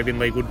Saudi Arabian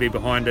league would be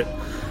behind it,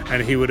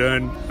 and he would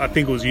earn, I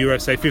think it was euro,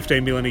 say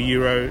 15 million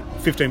euro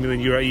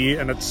a year,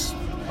 and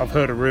I've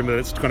heard a rumour that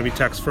it's going to be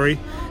tax-free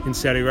in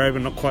Saudi Arabia.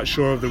 I'm not quite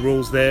sure of the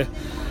rules there.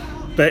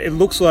 But it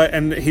looks like,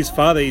 and his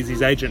father is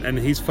his agent, and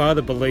his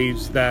father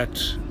believes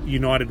that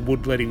United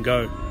would let him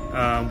go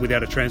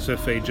without a transfer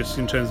fee, just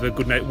in terms of a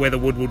good whether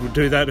Woodward would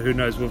do that, who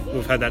knows.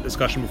 We've had that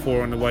discussion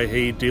before on the way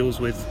he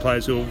deals with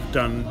players who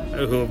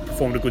have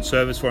performed a good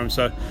service for him.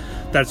 So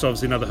that's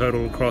obviously another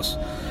hurdle to cross.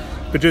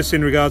 But just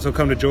in regards, I'll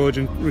come to George,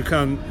 and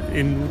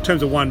in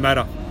terms of One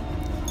Matter.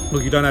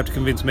 Look, you don't have to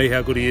convince me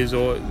how good he is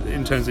or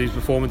in terms of his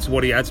performance,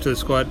 what he adds to the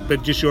squad,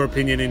 but just your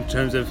opinion in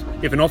terms of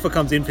if an offer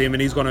comes in for him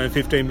and he's going to earn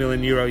 15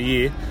 million euro a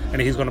year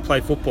and he's going to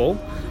play football,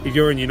 if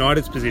you're in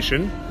United's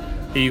position,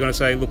 are you going to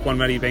say, look, One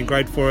Matter, you've been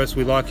great for us,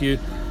 we like you,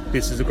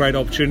 this is a great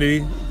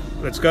opportunity,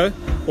 let's go?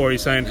 Or are you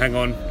saying, hang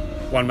on,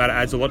 One Matter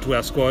adds a lot to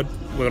our squad,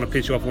 we're going to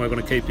pitch you off and we're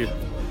going to keep you?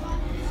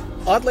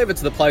 I'd leave it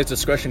to the player's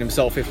discretion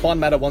himself. If One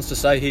Matter wants to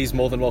stay, he's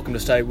more than welcome to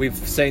stay. We've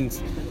seen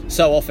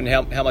so often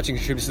how much he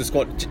contributes to the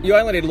squad. You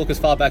only need to look as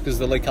far back as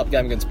the League Cup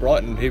game against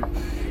Brighton. He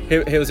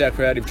was our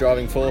creative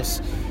driving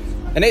force.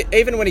 And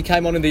even when he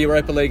came on in the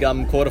Europa League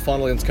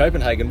quarter-final against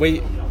Copenhagen,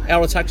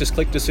 our attack just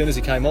clicked as soon as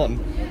he came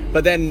on.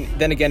 But then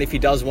again, if he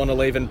does want to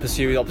leave and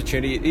pursue the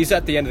opportunity, he's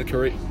at the end of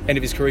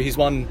his career. He's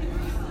won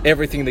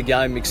everything in the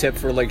game except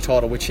for a league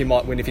title, which he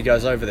might win if he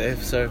goes over there.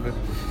 So,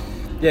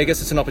 yeah, I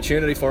guess it's an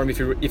opportunity for him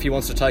if he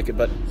wants to take it.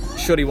 But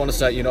should he want to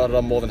stay at United,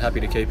 I'm more than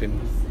happy to keep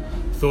him.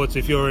 Thoughts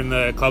if you're in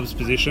the club's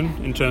position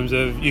in terms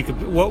of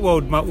what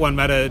would One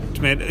Matter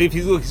demand? If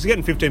he's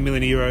getting 15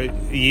 million euro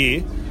a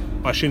year,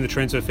 I assume the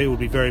transfer fee would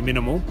be very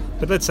minimal.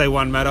 But let's say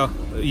One Matter,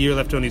 a year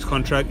left on his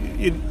contract,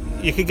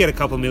 you could get a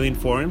couple of million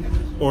for him.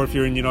 Or if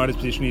you're in United's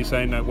position, you're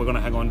saying, no, we're going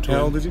to hang on to him.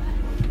 How old is he?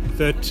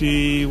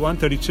 31,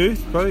 32,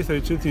 probably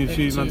 32, a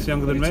few months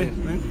younger than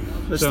me.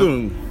 That's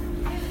still.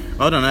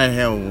 I don't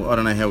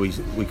know how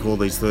we call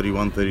these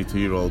 31,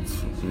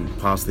 32-year-olds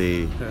past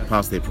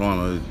their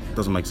prime. It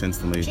doesn't make sense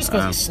to me. Just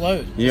because he's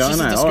slow. Yeah, it's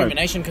just I know. a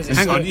discrimination because he's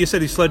Hang slow. on, you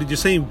said he's slow. Did you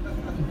see him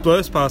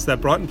burst past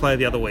that Brighton player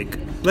the other week?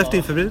 Left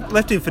him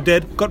for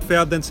dead, got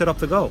fouled, then set up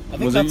the goal. I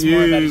think that's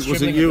more about his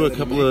Was it dribbling you a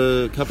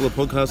ability. couple of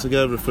podcasts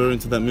ago referring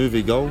to that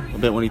movie Goal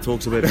about when he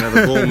talks about how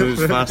the ball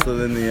moves faster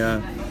than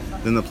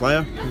the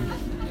player?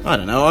 I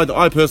don't know.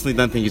 I personally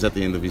don't think he's at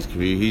the end of his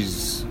career.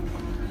 He's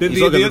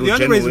like the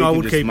only reason I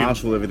would keep him,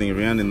 marshal everything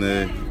around in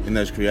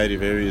those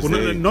creative areas.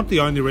 Well, not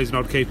the only reason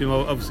I'd keep him.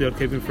 Obviously, I'd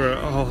keep him for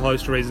a whole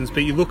host of reasons.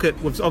 But you look at,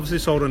 we've obviously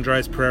sold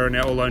Andreas Pereira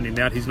now, or loaned him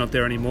out. He's not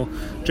there anymore.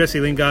 Jesse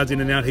Lingard's in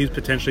and out. He's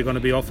potentially going to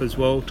be off as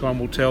well. Time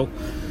will tell.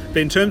 But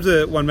in terms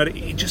of One Matter,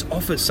 he just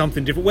offers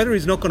something different. Whether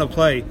he's not going to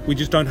play, we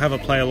just don't have a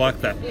player like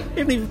that.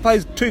 Even if he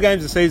plays 2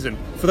 games a season,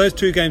 for those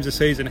 2 games a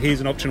season,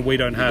 he's an option we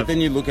don't have. But then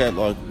you look at,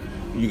 like,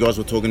 you guys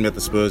were talking about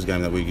the Spurs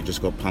game that we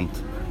just got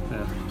pumped.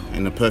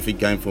 And a perfect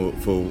game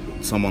for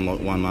someone like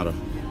One Matter.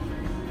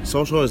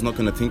 Solskjaer is not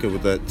going to tinker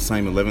with that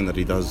same 11 that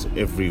he does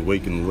every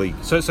week in the league.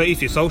 So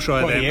if you're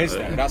Solskjaer, Well, then he is,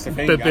 though. That's the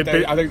thing.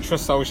 I don't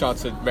trust Solskjaer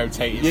to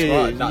rotate his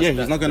squad.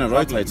 He's not going to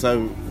rotate.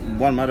 So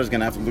One Matter's going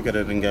to have to look at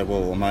it and go,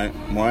 well, am I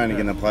only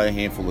going to play a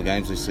handful of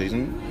games this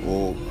season?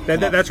 Or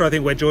that's where I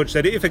think where George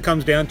said, if it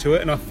comes down to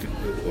it, and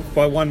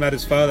by One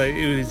Matter's father,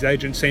 his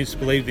agent seems to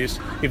believe this,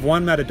 if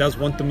One Matter does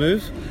want the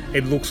move,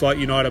 it looks like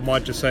United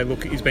might just say,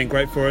 look, he's been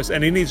great for us.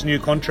 And in his new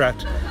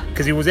contract,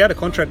 because he was out of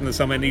contract in the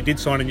summer and he did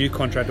sign a new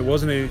contract, it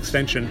wasn't an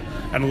extension,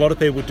 and a lot of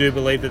people do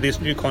believe that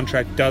this new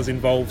contract does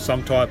involve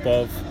some type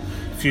of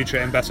future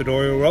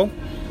ambassadorial role.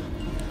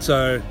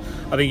 So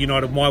I think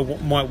United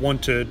might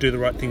want to do the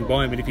right thing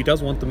by him, and if he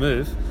does want the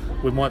move,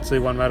 we might see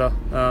One Matter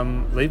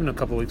leave in a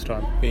couple of weeks'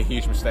 time. Be a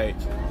huge mistake.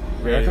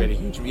 Really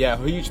huge. Yeah,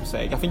 a huge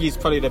mistake. I think he's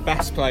probably the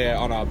best player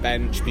on our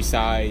bench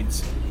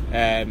besides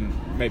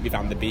maybe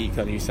Van der Beek,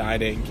 a new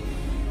signing.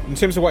 in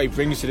terms of what he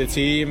brings to the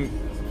team,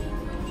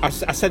 I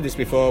said this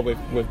before with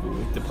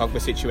the Pogba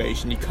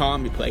situation. You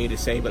can't be playing the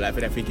same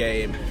 11 every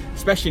game,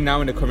 especially now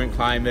in the current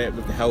climate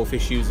with the health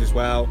issues as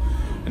well,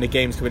 and the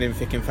games coming in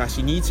thick and fast.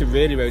 You need to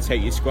really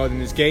rotate your squad. And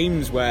there's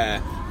games where,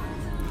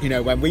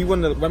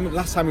 when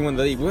last time we won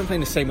the league, we weren't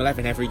playing the same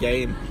 11 every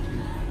game,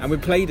 and we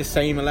played the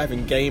same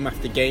 11 game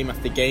after game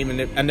after game,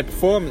 and the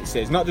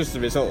performances, not just the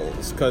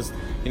results, because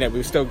we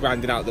were still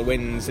grinding out the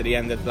wins at the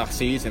end of last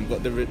season,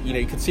 but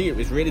you could see it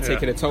was really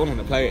taking a toll on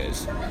the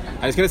players,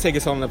 and it's going to take a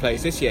toll on the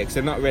players this year because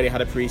they've not really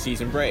had a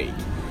pre-season break.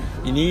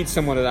 You need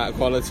someone of that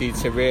quality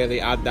to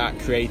really add that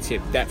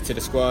creative depth to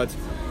the squad,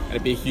 and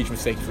it'd be a huge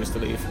mistake for us to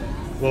leave.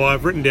 Well,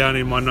 I've written down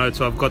in my notes,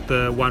 I've got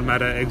the One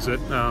Matter Exit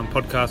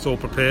podcast all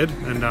prepared,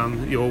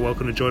 and you're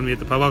welcome to join me at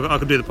the pub. I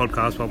could do the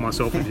podcast by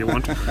myself if you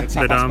want.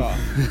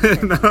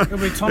 It'll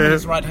be Tom in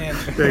his right hand.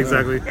 Yeah,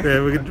 exactly.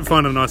 Yeah, we could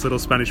find a nice little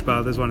Spanish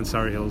bar. There's one in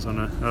Surrey Hills. I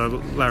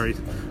know. Larry,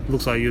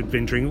 looks like you've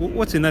been drinking.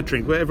 What's in that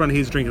drink? Everyone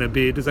here's drinking a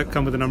beer. Does that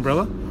come with an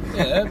umbrella?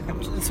 Yeah,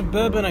 it's a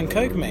bourbon and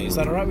Coke, mate. Is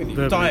that all right with you?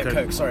 Bourbon Diet and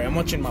Coke. Coke. Sorry, I'm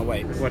watching my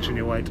weight. Watching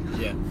your weight.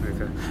 Yeah.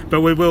 Okay.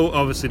 But we will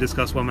obviously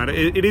discuss One Matter.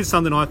 It is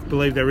something I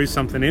believe there is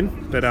something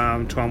in, but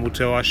time will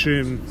tell. I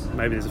assume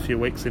maybe there's a few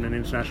weeks in an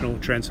international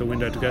transfer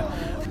window to go.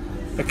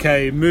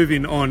 Okay,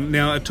 moving on.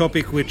 Now, a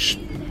topic which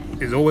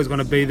is always going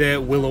to be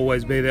there, will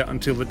always be there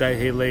until the day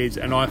he leaves,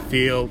 and I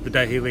feel the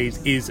day he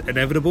leaves is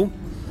inevitable.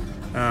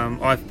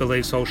 I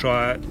believe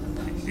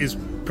Solskjaer is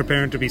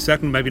preparing to be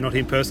sacked, maybe not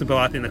him personally, but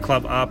I think the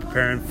club are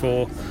preparing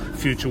for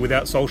future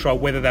without Solskjaer,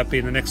 whether that be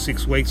in the next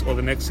 6 weeks or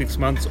the next 6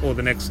 months or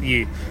the next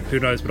year, who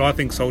knows. But I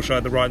think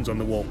Solskjaer, the writing's on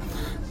the wall.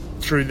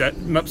 Through that,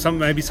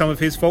 maybe some of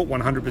his fault,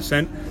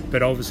 100%,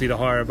 but obviously the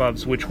higher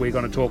aboves, which we're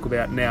going to talk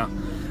about now.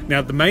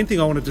 Now, the main thing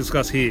I want to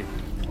discuss here,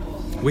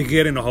 we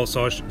get into the whole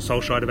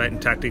Solskjaer debate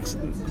and tactics.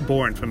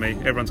 Boring for me.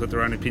 Everyone's got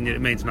their own opinion. It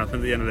means nothing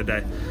at the end of the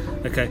day.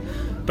 Okay,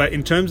 but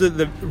in terms of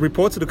the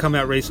reports that have come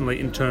out recently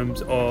in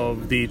terms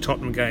of the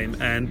Tottenham game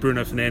and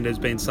Bruno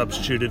Fernandes being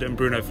substituted and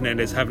Bruno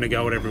Fernandes having a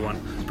go at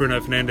everyone. Bruno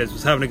Fernandes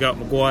was having a go at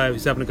Maguire. He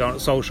was having a go at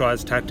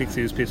Solskjaer's tactics.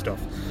 He was pissed off.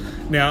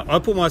 Now, I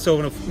put myself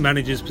in a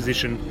manager's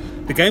position.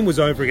 The game was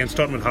over against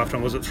Tottenham at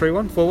half-time. Was it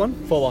 3-1? 4-1?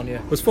 4-1, yeah.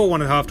 It was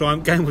 4-1 at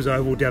half-time. Game was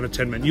over. We're down to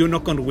 10 men. You're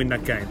not going to win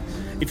that game.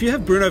 If you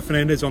have Bruno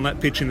Fernandes on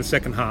that pitch in the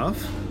second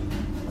half,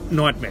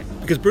 nightmare.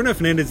 Because Bruno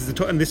Fernandes is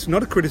and this is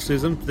not a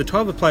criticism, the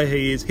type of player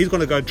he is, he's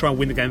going to go try and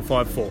win the game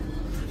 5-4.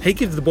 He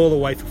gives the ball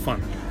away for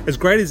fun. As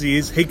great as he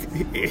is,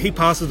 he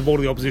passes the ball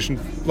to the opposition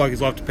like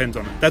his life depends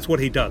on it. That's what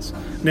he does.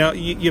 Now,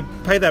 you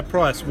pay that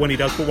price when he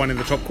does put one in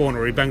the top corner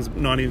or he bangs a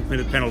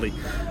 90-minute penalty.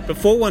 But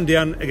 4-1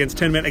 down against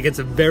 10 men against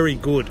a very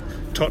good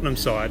Tottenham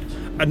side,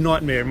 a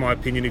nightmare in my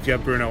opinion if you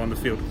have Bruno on the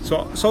field.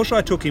 So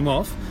Solskjaer took him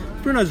off.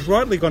 Bruno's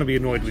rightly going to be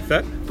annoyed with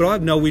that, but I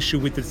have no issue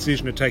with the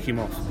decision to take him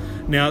off.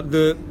 Now,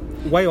 the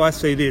way I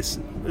see this,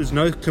 there's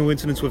no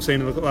coincidence we've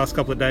seen in the last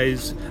couple of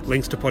days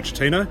links to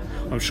Pochettino.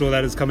 I'm sure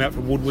that has come out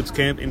from Woodward's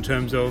camp in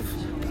terms of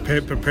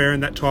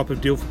preparing that type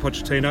of deal for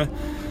Pochettino.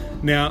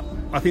 Now,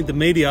 I think the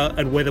media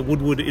and whether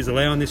Woodward is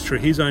allowing this through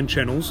his own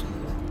channels,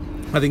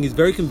 I think is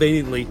very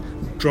conveniently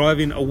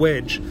driving a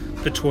wedge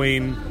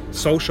between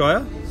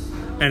Solskjaer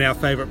and our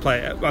favourite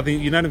player. I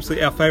think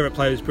unanimously our favourite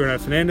player is Bruno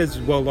Fernandes, is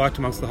well liked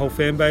amongst the whole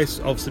fan base,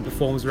 obviously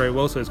performs very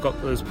well, so he's got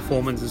those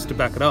performances to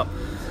back it up.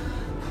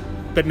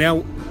 But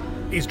now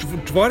he's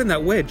dividing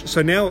that wedge,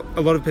 so now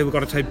a lot of people are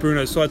going to take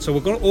Bruno's side, so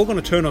we're all going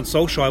to turn on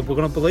Solskjaer. We're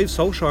going to believe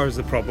Solskjaer is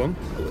the problem.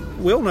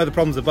 We all know the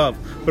problem's above,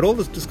 but all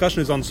this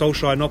discussion is on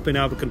Solskjaer not being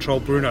able to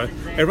control Bruno.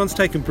 Everyone's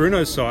taken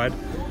Bruno's side,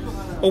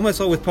 almost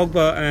like with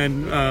Pogba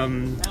and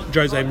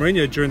Jose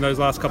Mourinho during those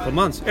last couple of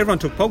months. Everyone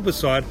took Pogba's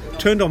side,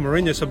 turned on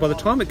Mourinho, so by the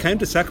time it came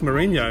to sack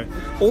Mourinho,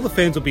 all the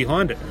fans were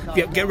behind it.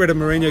 Get rid of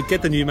Mourinho,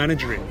 get the new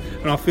manager in.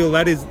 And I feel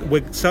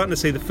we're starting to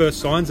see the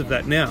first signs of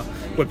that now,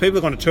 where people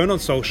are going to turn on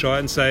Solskjaer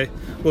and say,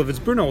 well, if it's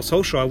Bruno or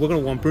Solskjaer, we're going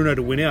to want Bruno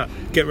to win out,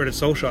 get rid of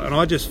Solskjaer. And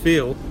I just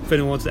feel, if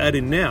anyone wants to add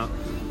in now,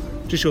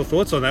 just your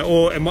thoughts on that,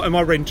 or am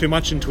I reading too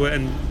much into it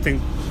and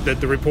think that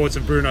the reports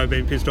of Bruno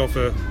being pissed off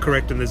are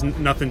correct and there's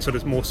nothing sort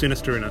of more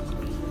sinister in it?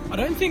 I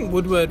don't think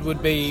Woodward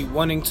would be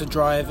wanting to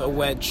drive a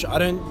wedge.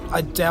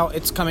 I doubt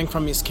it's coming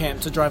from his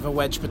camp to drive a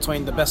wedge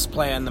between the best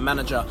player and the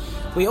manager.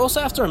 We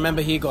also have to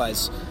remember here,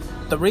 guys,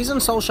 the reason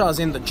Solskjaer's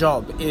in the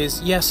job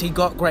is, yes, he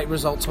got great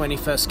results when he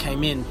first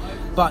came in,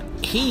 but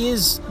he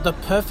is the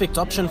perfect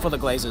option for the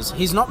Glazers.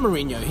 He's not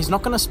Mourinho. He's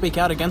not going to speak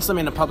out against them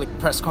in a public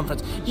press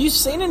conference. You've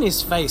seen in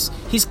his face,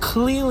 he's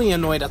clearly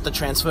annoyed at the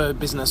transfer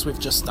business we've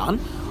just done.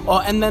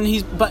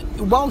 But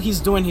while he's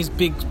doing his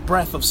big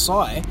breath of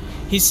sigh,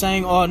 he's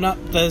saying, oh, no,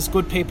 there's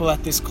good people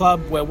at this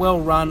club. We're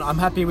well run. I'm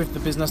happy with the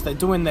business. They're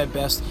doing their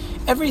best.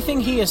 Everything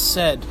he has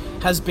said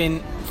has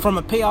been, from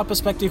a PR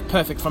perspective,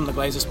 perfect from the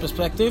Glazers'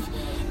 perspective.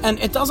 And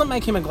it doesn't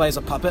make him a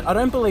Glazer puppet. I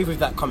don't believe with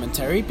that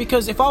commentary,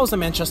 because if I was the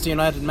Manchester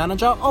United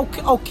manager,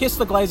 I'll kiss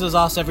the Glazers'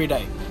 ass every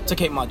day to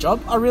keep my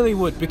job. I really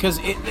would, because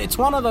it's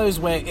one of those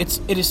where it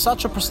is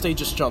such a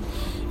prestigious job.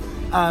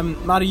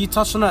 Marty, you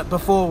touched on it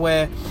before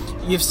where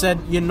you've said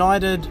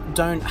United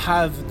don't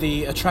have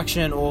the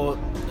attraction or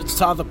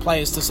to other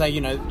players to say,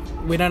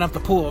 we don't have the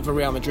pull of a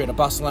Real Madrid, a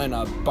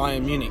Barcelona,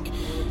 Bayern Munich.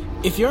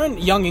 If you're a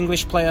young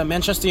English player,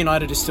 Manchester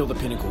United is still the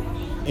pinnacle.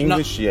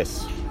 English,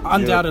 yes.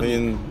 Undoubtedly.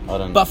 European, I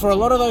don't know. But for a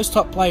lot of those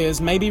top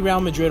players, maybe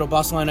Real Madrid or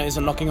Barcelona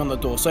isn't knocking on the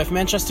door. So if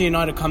Manchester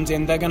United comes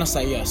in, they're going to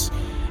say yes.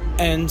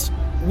 And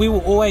we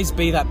will always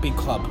be that big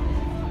club.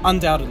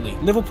 Undoubtedly.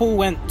 Liverpool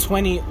went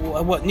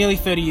nearly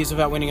 30 years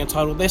without winning a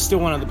title. They're still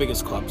one of the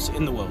biggest clubs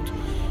in the world.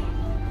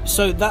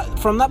 So that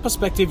from that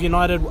perspective,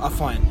 United are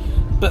fine.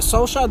 But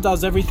Solskjaer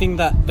does everything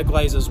that the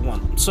Glazers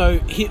want. So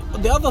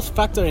the other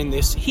factor in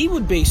this, he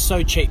would be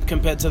so cheap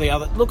compared to the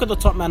other. Look at the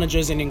top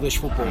managers in English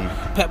football.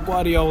 Pep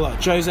Guardiola,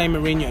 Jose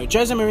Mourinho.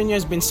 Jose Mourinho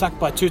has been sacked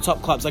by 2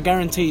 top clubs. I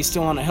guarantee he's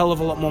still on a hell of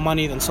a lot more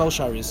money than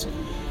Solskjaer is.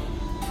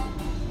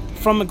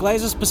 From a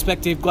Glazers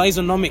perspective,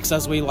 Glazonomics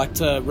as we like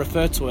to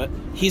refer to it,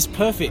 he's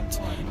perfect.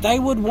 They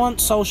would want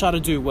Solskjaer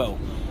to do well.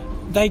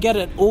 They get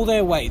it all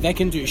their way. They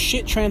can do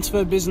shit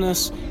transfer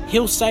business.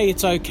 He'll say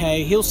it's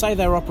okay. He'll say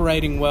they're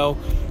operating well.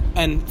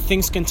 And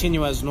things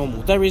continue as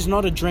normal. There is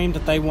not a dream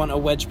that they want a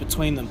wedge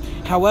between them.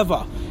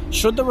 However,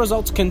 should the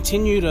results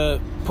continue to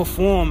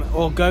perform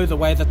or go the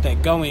way that they're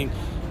going,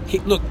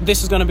 look,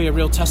 this is going to be a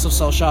real test of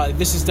Solskjaer.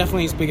 This is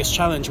definitely his biggest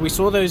challenge. We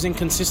saw those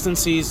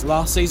inconsistencies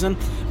last season,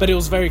 but it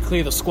was very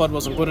clear the squad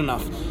wasn't good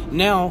enough.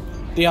 Now,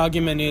 the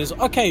argument is,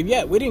 okay,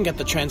 yeah, we didn't get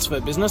the transfer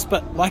business,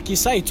 but like you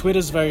say,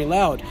 Twitter's very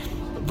loud.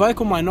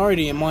 Vocal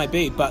minority it might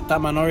be, but that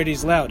minority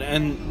is loud,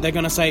 and they're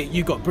going to say,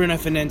 you got Bruno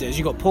Fernandes,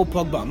 you got Paul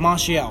Pogba,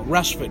 Martial,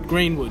 Rashford,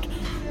 Greenwood.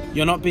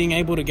 You're not being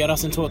able to get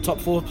us into a top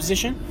 4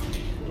 position.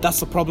 That's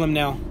the problem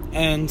now.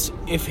 And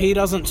if he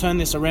doesn't turn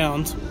this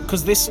around,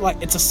 because this,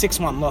 it's a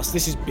 6-month loss,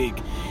 this is big.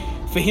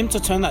 For him to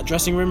turn that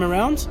dressing room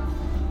around,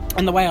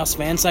 and the way us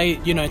fans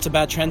say, it's a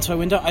bad transfer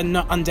window,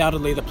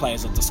 undoubtedly the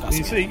players are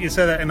discussing it. You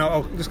say that, and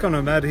I'll just kind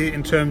of add here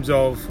in terms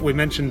of, we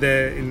mentioned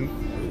there in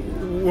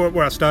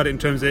where I started in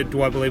terms of,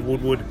 do I believe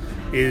Woodward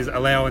is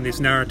allowing this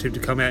narrative to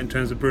come out in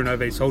terms of Bruno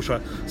v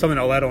Solskjaer? Something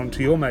I'll add on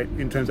to your mate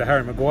in terms of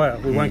Harry Maguire.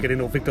 We won't get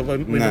into a Victor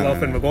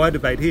Lindelof and Maguire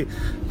debate here.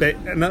 But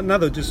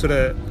another just sort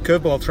of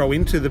curveball I'll throw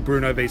into the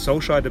Bruno v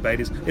Solskjaer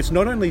debate is, it's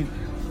not only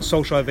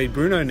Solskjaer v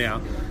Bruno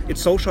now,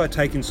 it's Solskjaer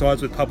taking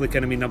sides with public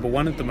enemy number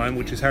 1 at the moment,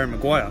 which is Harry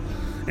Maguire,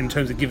 in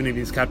terms of giving him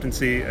his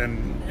captaincy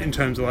and in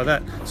terms of like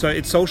that. So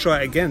it's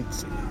Solskjaer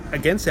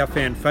against our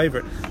fan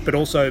favourite, but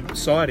also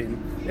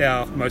siding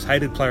our most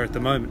hated player at the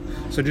moment.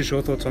 So just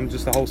your thoughts on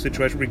just the whole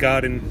situation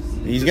regarding...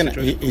 He's going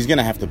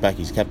to have to back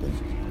his captain.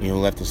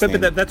 He'll have to stand.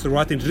 But that's the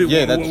right thing to do.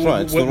 Yeah, that's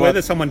right.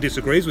 Whether someone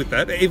disagrees with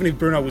that, even if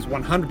Bruno was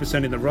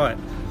 100% in the right,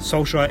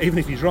 Solskjaer, even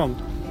if he's wrong,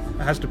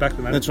 has to back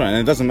the manager. That's right, and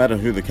it doesn't matter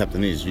who the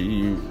captain is.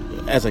 You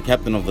as a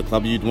captain of the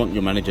club, you'd want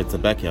your manager to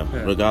back you,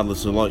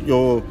 regardless of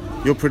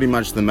you're pretty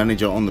much the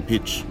manager on the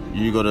pitch.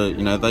 You got to,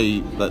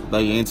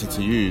 they answer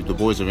to you. The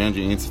boys around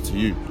you answer to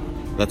you.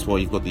 That's why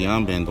you've got the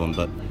armband on.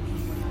 But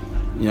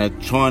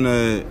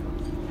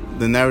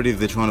the narrative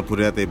they're trying to put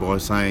out there by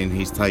saying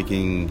he's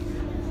taking,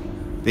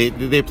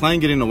 they're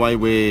playing it in a way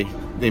where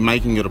they're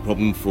making it a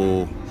problem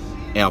for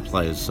our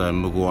players, so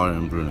Maguire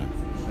and Bruno.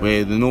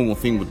 Where the normal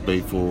thing would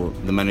be for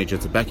the manager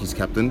to back his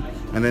captain,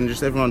 and then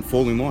just everyone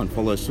fall in line,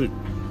 follow suit.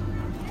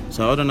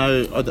 So I don't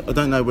know. I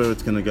don't know where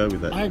it's going to go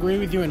with that. I agree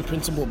with you in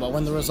principle, but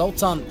when the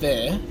results aren't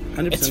there,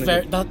 it's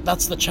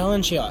that's the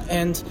challenge here.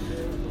 And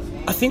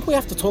I think we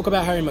have to talk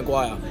about Harry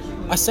Maguire.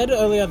 I said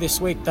earlier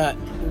this week that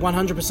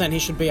 100% he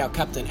should be our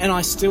captain, and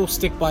I still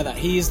stick by that.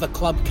 He is the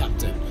club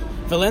captain.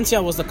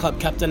 Valencia was the club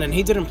captain, and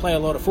he didn't play a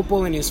lot of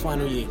football in his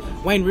final year.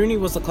 Wayne Rooney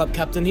was the club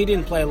captain. He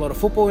didn't play a lot of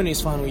football in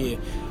his final year.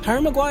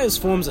 Harry Maguire's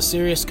form's a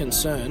serious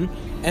concern,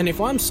 and if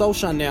I'm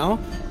Solskjaer now,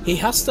 he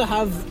has to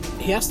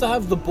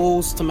have the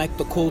balls to make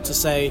the call to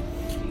say,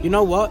 you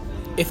know what?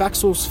 If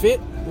Axel's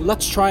fit,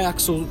 let's try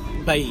Axel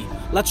Bailly.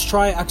 Let's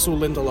try Axel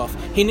Lindelof.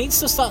 He needs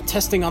to start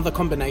testing other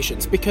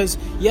combinations because,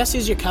 yes,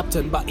 he's your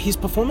captain, but his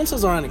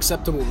performances are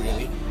unacceptable,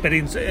 really. But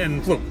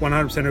and look,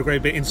 100% agree.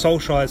 But in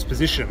Solskjaer's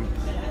position,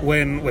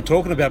 when we're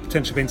talking about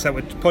potentially being sacked,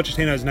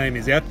 Pochettino's name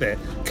is out there.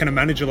 Can a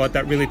manager like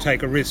that really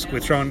take a risk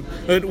with throwing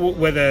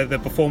whether the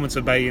performance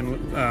of Bailly and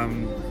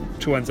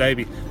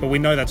Tuanzebe? But we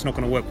know that's not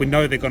going to work. We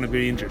know they're going to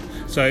be injured.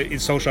 So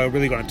is Solskjaer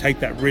really going to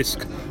take that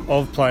risk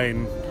of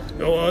playing?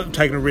 Or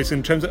taking a risk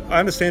in terms of, I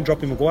understand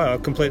dropping Maguire, I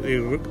completely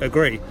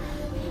agree,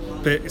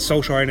 but is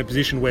Solskjaer in a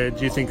position where,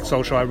 do you think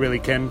Solskjaer really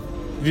can,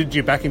 do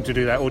you back him to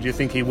do that, or do you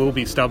think he will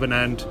be stubborn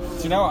and... Do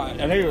you know what,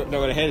 I know you're not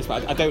going to hear this,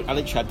 but I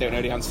literally don't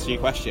know the answer to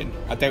your question.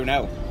 I don't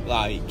know,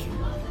 I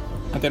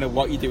don't know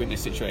what you do in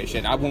this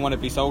situation. I wouldn't want to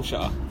be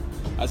Solskjaer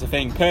as a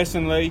thing.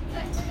 Personally,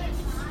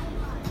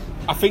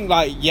 I think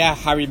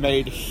Harry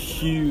made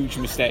huge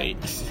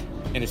mistakes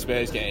in a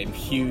Spurs game,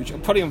 huge,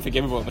 probably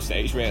unforgivable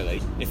mistakes,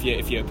 really, if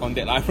you're a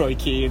pundit like Roy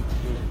Keane.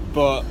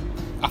 But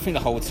I think the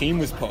whole team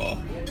was poor.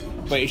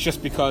 But it's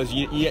just because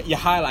you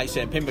highlight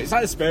certain pinpoints. It's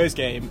like the Spurs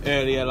game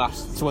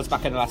towards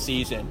back end of last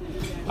season.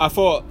 I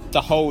thought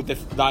the whole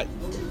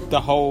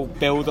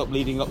build-up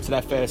leading up to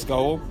their first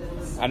goal,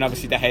 and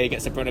obviously De Gea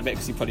gets the brunt of it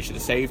because he probably should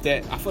have saved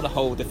it. I thought the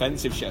whole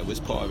defensive show was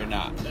poor in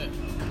that.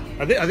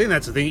 I think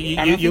that's the thing.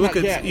 I You think look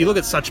that- at yeah. you look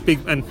at such big,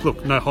 and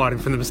look, no hiding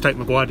from the mistake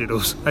Maguire did.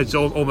 It's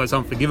almost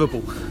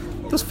unforgivable.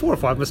 There's 4 or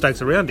 5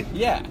 mistakes around him.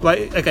 Yeah.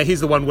 Like, okay, he's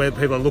the one where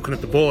people are looking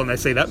at the ball and they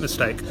see that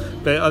mistake.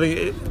 But I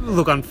think,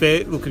 look,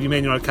 unfair. Look, if you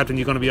Man United captain,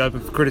 you're going to be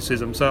open for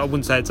criticism. So I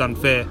wouldn't say it's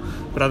unfair.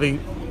 But I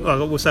think, like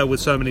we'll say with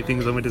so many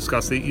things when we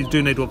discuss it, you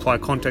do need to apply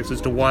context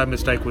as to why a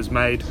mistake was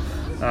made.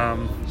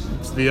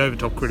 It's the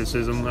overtop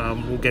criticism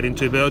we'll get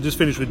into. But I'll just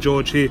finish with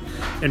George here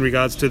in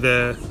regards to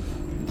the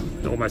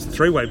almost a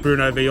 3-way,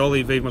 Bruno v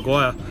Oli v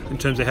Maguire, in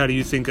terms of how do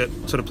you think it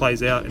sort of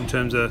plays out in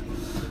terms of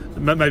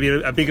maybe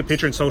a bigger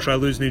picture and Solskjaer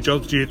lose new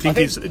jobs. Do you think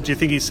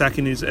his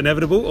sacking is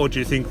inevitable, or do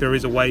you think there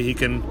is a way he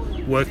can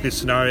work this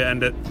scenario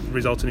and it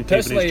results in him keeping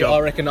his Personally, job? I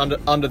reckon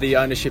under the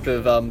ownership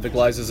of the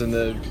Glazers and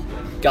the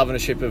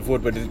governorship of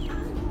Woodward,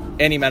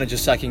 any manager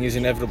sacking is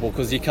inevitable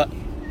because you can't.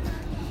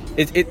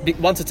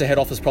 Once it's a head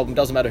office problem,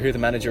 doesn't matter who the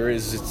manager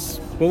is.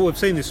 Well, we've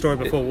seen this story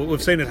before.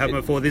 We've seen it happen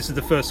before. This is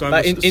the first time.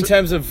 In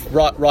terms of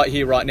right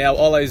here, right now,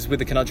 Ole's with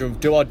the conundrum: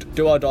 do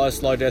I die a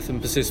slow death and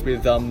persist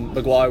with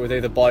Maguire with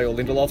either Baye or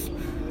Lindelof,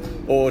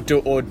 or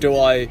do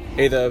I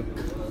either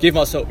give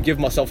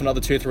myself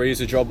another 2-3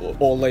 years of job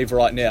or leave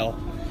right now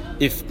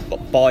if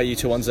Baye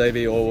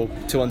Tuanzebe or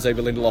Tuanzebe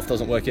Lindelof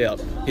doesn't work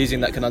out? He's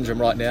in that conundrum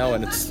right now,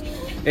 and it's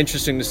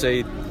interesting to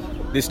see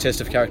this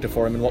test of character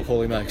for him and what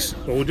call he makes.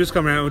 Well, we'll just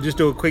come around. We'll just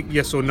do a quick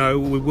yes or no.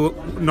 We will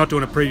not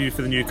doing a preview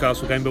for the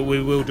Newcastle game, but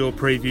we will do a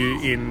preview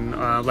in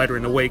later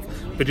in the week.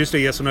 But just a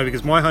yes or no,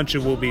 because my hunch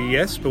will be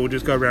yes. But we'll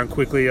just go around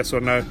quickly, yes or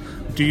no.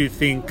 Do you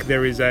think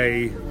there is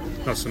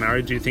not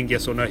scenario? Do you think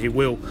yes or no he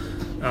will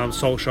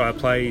Solskjaer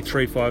play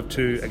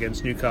 3-5-2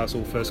 against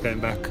Newcastle first game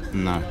back?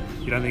 No.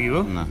 You don't think he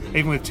will? No.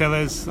 Even with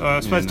Tellez, I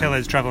suppose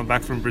Tellez travelling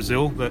back from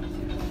Brazil, but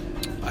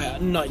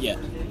Not yet,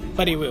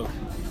 but he will.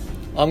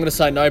 I'm going to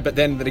say no, but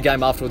then the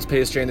game afterwards,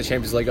 PSG in the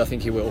Champions League, I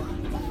think he will.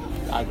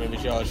 I agree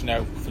with George.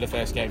 No, for the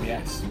first game,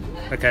 yes.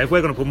 okay. If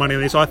we're going to put money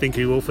on this, I think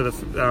he will for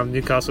the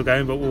Newcastle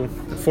game. But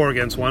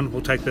 4-1.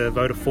 We'll take the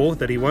vote of 4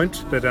 that he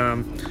won't. But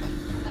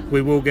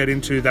we will get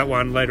into that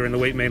one later in the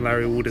week. Me and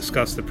Larry will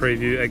discuss the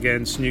preview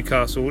against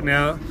Newcastle.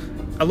 Now,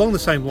 along the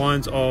same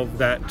lines of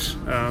that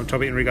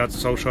topic in regards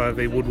to Solskjaer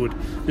v Woodward,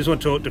 just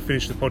want to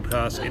finish the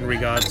podcast in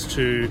regards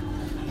to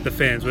the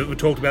fans. We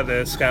talked about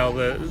the scale,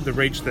 the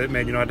reach that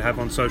Man United have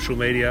on social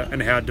media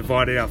and how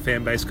divided our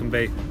fan base can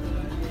be.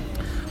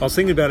 I was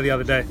thinking about it the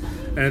other day,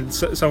 and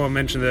someone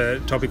mentioned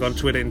the topic on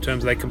Twitter in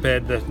terms of they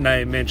compared the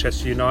name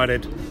Manchester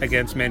United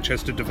against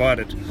Manchester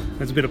Divided.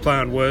 It's a bit of play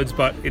on words,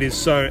 but it is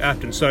so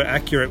apt and so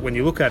accurate when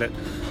you look at it,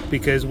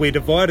 because we're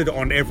divided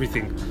on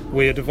everything.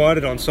 We're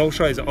divided on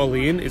Solskjaer. Is it Ole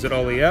in? Is it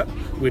Ole out?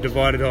 We're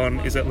divided on,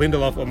 is it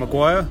Lindelof or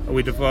Maguire? Are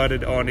we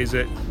divided on, is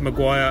it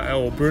Maguire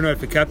or Bruno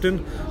for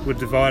captain? We're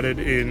divided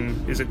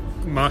in, is it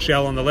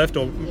Martial on the left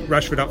or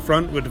Rashford up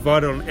front? We're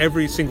divided on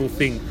every single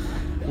thing.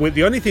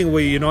 The only thing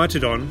we're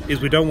united on is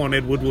we don't want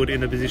Ed Woodward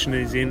in the position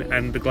he's in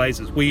and the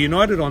Glazers. We're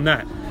united on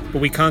that, but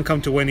we can't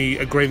come to any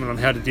agreement on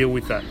how to deal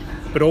with that.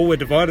 But all we're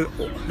divided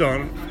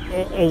on,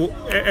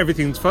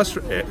 everything's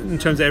in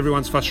terms of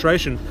everyone's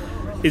frustration,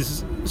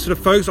 is sort of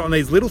focused on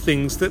these little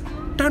things that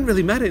don't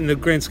really matter in the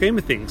grand scheme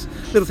of things.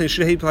 Little things,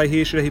 should he play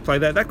here, should he play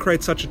that? That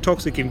creates such a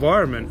toxic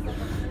environment,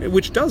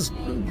 which does,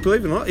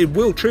 believe it or not, it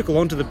will trickle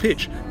onto the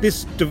pitch.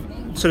 This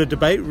sort of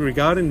debate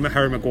regarding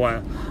Harry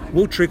Maguire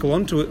will trickle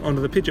onto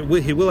the pitch.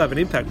 He will have an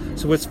impact.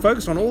 So we're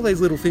focused on all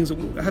these little things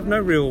that have no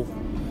real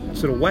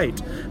sort of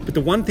weight. But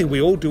the one thing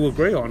we all do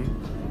agree on,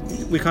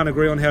 we can't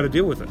agree on how to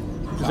deal with it.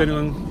 Does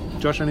anyone,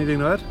 Josh, anything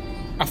to add?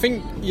 I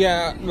think,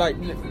 yeah, like,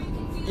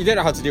 you don't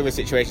know how to deal with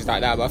situations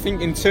like that, but I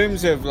think in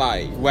terms of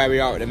like where we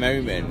are at the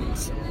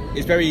moment,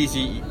 it's very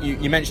easy.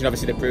 You mentioned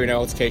obviously the Bruno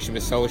altercation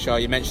with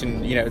Solskjaer. You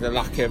mentioned, the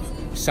lack of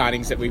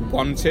signings that we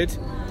wanted.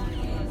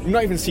 We've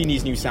not even seen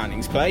these new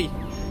signings play.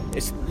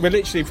 We're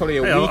literally probably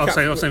a week.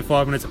 I've seen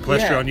 5 minutes of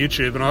Palestra on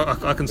YouTube, and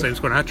I can see him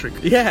scoring a hat trick.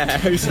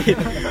 Yeah,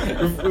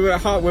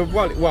 we're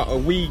what a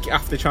week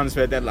after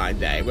transfer deadline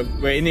day.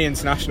 We're in the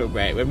international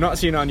break. We've not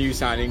seen our new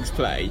signings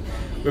play.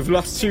 We've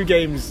lost 2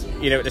 games,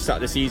 at the start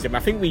of the season.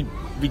 I think we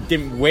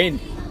didn't win.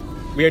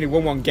 We only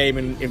won 1 game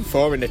in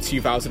 4 in the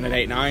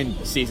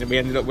 2008-9 season. We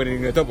ended up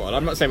winning the double.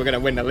 I'm not saying we're going to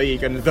win the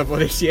league and the double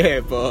this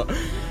year, but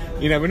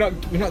we're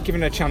not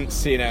given a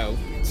chance,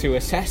 to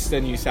assess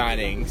the new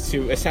signings,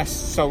 to assess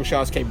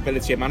Solskjaer's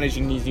capability of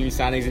managing these new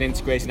signings and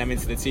integrating them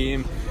into the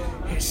team.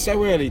 It's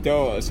so early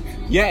doors.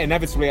 Yeah,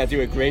 inevitably, I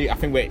do agree. I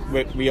think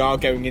we are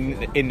going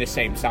in the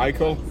same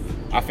cycle.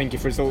 I think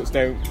if results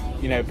don't,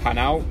 pan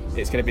out,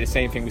 it's going to be the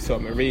same thing we saw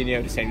with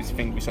Mourinho, the same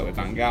thing we saw with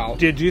Van Gaal.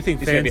 Do you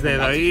think fans there,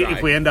 though,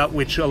 if we end up,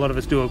 which a lot of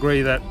us do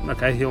agree that,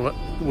 okay,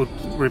 we'll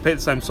repeat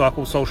the same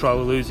cycle, Solskjaer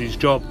will lose his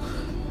job.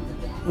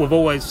 We've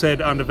always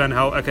said under Van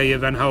Gaal, okay, yeah,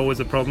 Van Gaal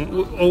was a problem.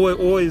 We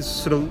always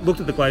sort of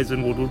looked at the Glazers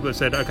and Woodward and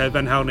said, okay,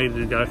 Van Gaal needed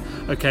to go.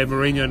 Okay,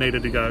 Mourinho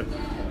needed to go.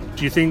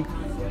 Do you think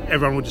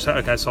everyone would just say,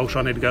 okay,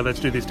 Solskjaer need to go, let's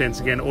do this dance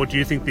again? Or do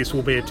you think this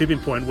will be a tipping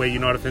point where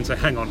United fans say,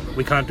 hang on,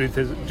 we can't do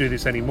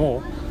this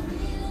anymore?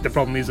 The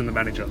problem isn't the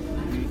manager.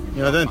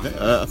 Yeah,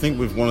 I think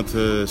we've wanted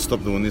to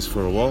stop doing this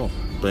for a while.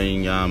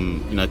 being,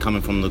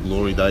 coming from the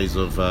glory days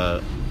of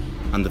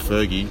under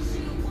Fergie,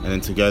 and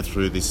then to go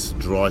through this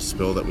dry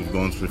spell that we've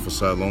gone through for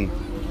so long.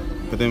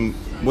 But then,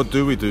 what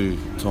do we do,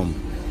 Tom?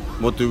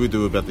 What do we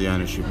do about the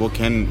ownership? What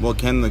can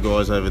the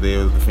guys over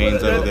there, the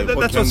fans over there? That's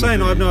what I'm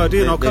saying. I have no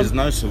idea. There's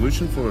no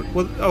solution for it.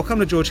 Well, I'll come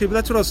to George here, but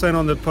that's what I was saying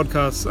on the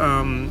podcast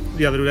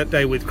the other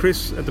day with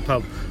Chris at the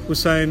pub. Was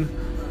saying,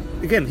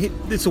 again,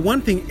 it's the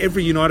one thing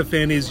every United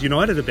fan is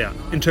united about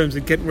in terms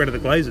of getting rid of the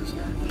Glazers.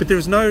 But there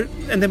is no,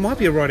 and there might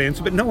be a right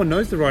answer, but no one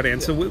knows the right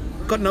answer.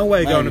 We've got no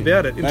way of going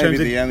about it. Maybe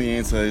the only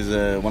answer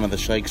is one of the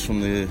sheikhs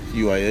from the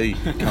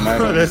UAE come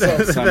over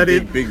and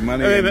some big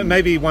money.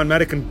 Maybe Juan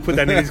Mata can put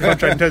that in his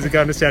contract in terms of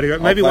going to Saudi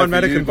Arabia. Maybe Juan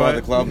Mata can buy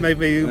the club.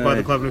 Maybe buy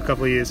the club in a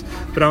couple of years.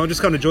 But I'm just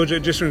coming to Georgia,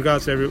 just in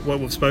regards to what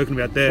we've spoken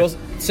about there. Well,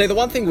 see, the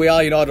one thing we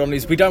are united on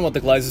is we don't want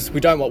the Glazers, we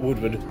don't want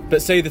Woodward.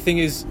 But see, the thing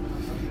is,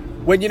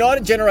 when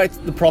United generates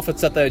the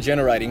profits that they're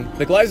generating,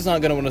 the Glazers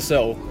aren't going to want to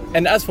sell.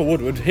 And as for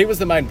Woodward, he was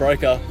the main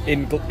broker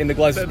in the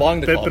Glazers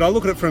buying the club. But I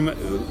look at it from...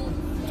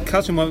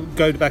 Carson might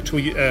go back to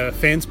a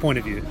fan's point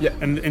of view. Yeah.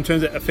 And in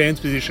terms of a fan's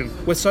position,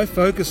 we're so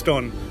focused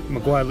on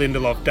Maguire,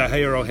 Lindelof, De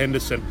Gea or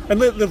Henderson. And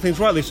little things,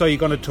 rightly so, you're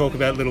going to talk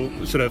about little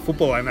sort of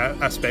football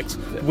aspects.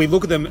 Yeah. We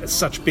look at them as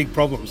such big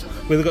problems.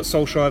 We look at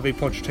Solskjaer v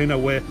Pochettino,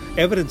 where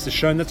evidence has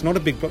shown that's not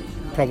a big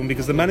problem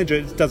because the manager,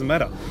 it doesn't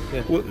matter.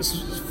 Yeah.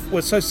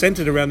 We're so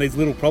centred around these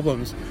little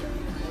problems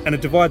and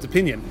it divides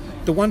opinion.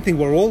 The one thing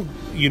we're all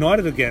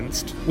united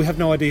against, we have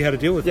no idea how to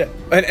deal with. Yeah,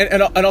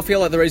 and I feel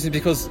like the reason is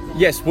because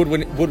yes,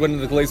 Woodward and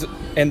the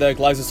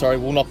Glazers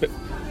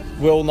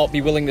will not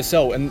be willing to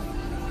sell, and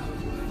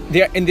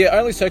the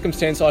only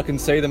circumstance I can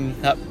see them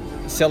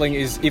selling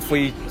is if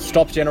we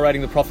stop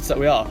generating the profits that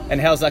we are. And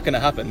how's that going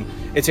to happen?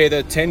 It's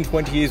either 10,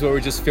 20 years where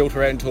we just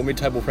filter out into a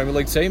mid-table Premier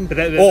League team,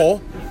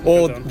 or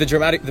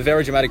the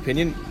very dramatic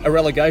opinion, a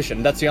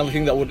relegation. That's the only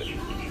thing that would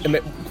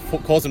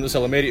cause them to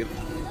sell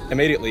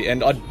immediately,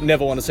 and I'd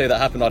never want to see that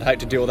happen. I'd hate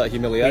to deal with that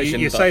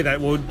humiliation. You say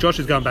that, well, Josh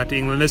is going back to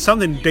England. There's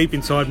something deep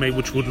inside me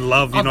which would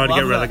love United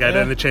to get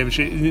relegated in the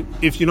Championship.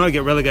 If United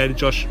get relegated,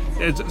 Josh,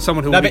 it's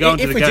someone who will be going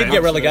to the game. If we did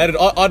get relegated,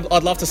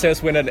 I'd love to see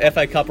us win an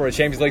FA Cup or a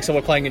Champions League, so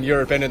we're playing in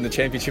Europe and in the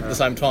Championship at the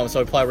same time.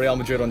 So we play Real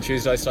Madrid on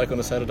Tuesday, Stoke on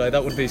a Saturday.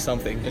 That would be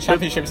something. The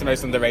Championship's the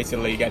most underrated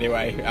league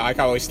anyway. I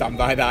can always stand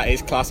by that.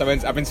 It's class.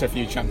 I've been to a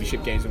few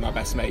Championship games with my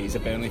best mate. He's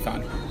a Burnley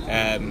fan.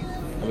 And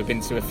we've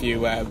been to a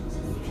few...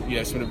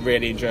 some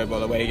really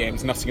enjoyable away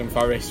games. Nottingham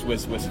Forest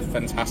was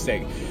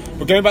fantastic.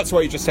 But going back to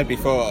what you just said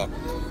before,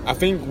 I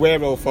think we're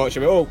all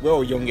fortunate. We're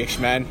all youngish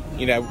men.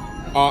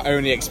 Our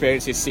only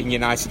experience is seeing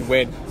United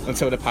win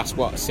until the past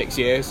 6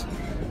 years.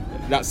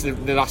 That's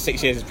the last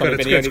 6 years has probably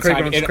been the only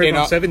time in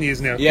our 7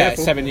 years now. Yeah,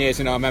 Careful. 7 years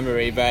in our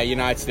memory where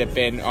United have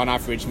been on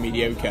average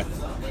mediocre.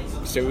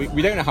 So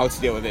we don't know how to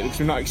deal with it because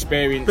we're not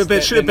experienced.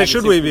 But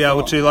should we be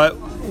able to, like,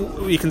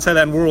 you can say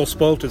that, and we're all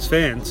spoilt as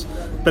fans.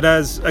 But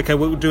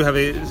what we do have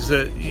is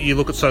you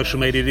look at social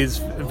media, it is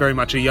very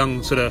much a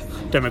young sort of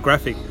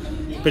demographic.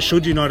 But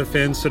should United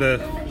fans sort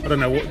of, I don't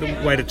know what the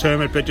way to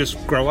term it, but just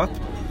grow up?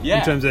 Yeah.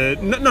 In terms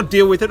of, not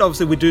deal with it,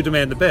 obviously we do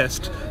demand the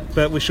best,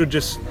 but we should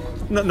just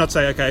not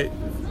say, okay,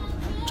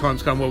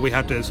 time's come where we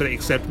have to sort of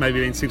accept maybe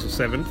being 6th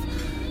or 7th.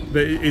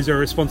 But is there a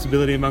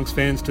responsibility amongst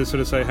fans to sort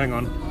of say, hang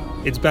on,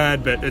 it's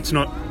bad, but it's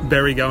not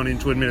Berry going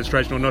into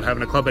administration or not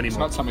having a club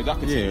anymore. It's not Tommy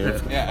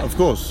Docherty. Yeah. Of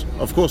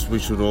course we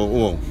should all,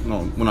 well,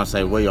 no, when I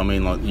say we, I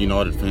mean like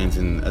United fans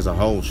as a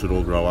whole should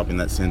all grow up in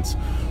that sense.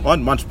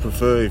 I'd much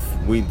prefer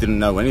if we didn't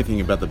know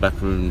anything about the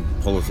backroom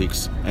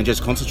politics and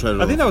just concentrated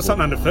on I think that was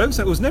football. something under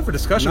Ferguson. It was never a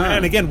discussion. No.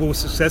 And again, we were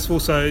successful,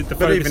 so the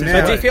focus even is...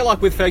 now, do you feel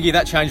like with Fergie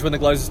that changed when the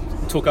Glazers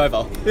took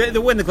over? Yeah,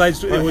 when the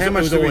Glazers... How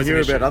much do we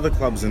hear about other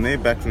clubs and their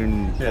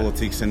backroom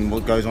politics and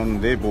what goes on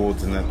in their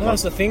boards and that? Well,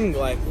 that's the thing,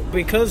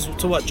 because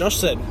to what Josh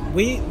said,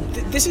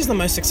 this is the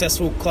most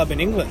successful club in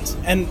England,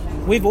 and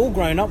we've all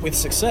grown up with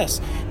success.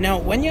 Now,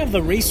 when you have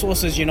the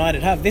resources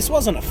United have, this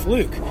wasn't a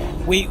fluke.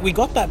 We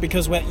got that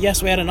because we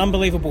had an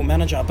unbelievable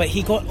manager, but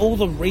he got all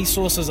the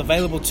resources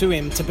available to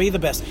him to be the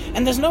best,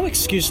 and there's no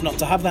excuse not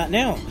to have that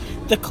now.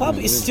 The club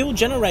is still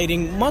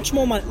generating much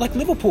more money, like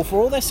Liverpool, for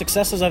all their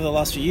successes over the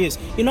last few years.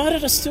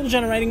 United are still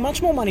generating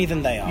much more money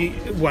than they are.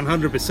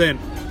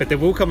 100%. But there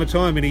will come a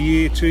time in a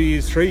year, 2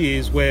 years, 3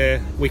 years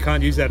where we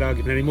can't use that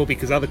argument anymore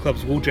because other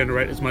clubs will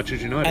generate as much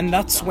as United. And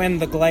that's when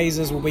the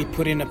Glazers will be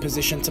put in a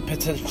position to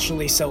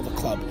potentially sell the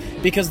club.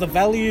 Because the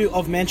value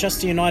of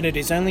Manchester United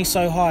is only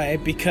so high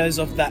because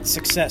of that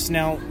success.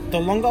 Now, the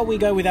longer we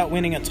go without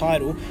winning a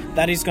title,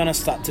 that is going to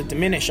start to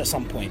diminish at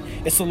some point.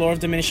 It's the law of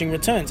diminishing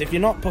returns. If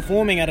you're not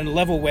performing at a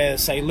level where,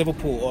 say,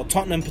 Liverpool or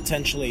Tottenham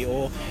potentially,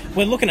 or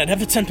we're looking at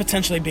Everton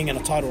potentially being in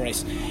a title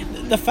race,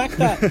 the fact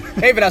that...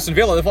 Even Aston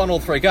Villa, they've won all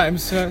 3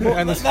 games.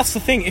 Well, that's the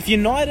thing. If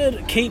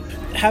United keep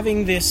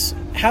having this,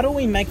 how do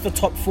we make the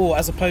top 4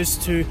 as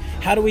opposed to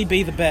how do we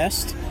be the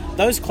best?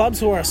 Those clubs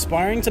who are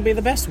aspiring to be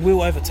the best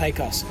will overtake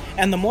us.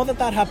 And the more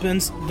that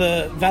happens,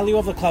 the value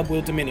of the club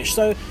will diminish.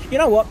 So, you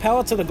know what?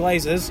 Power to the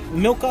Glazers.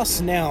 Milk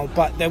us now,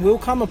 but there will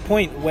come a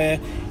point where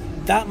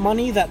that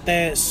money that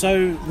they're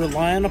so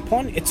reliant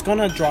upon, it's going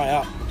to dry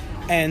up.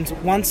 And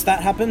once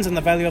that happens and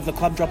the value of the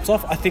club drops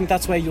off, I think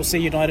that's where you'll see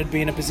United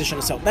be in a position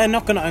to sell. They're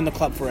not going to own the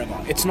club forever.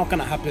 It's not going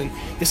to happen.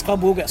 This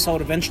club will get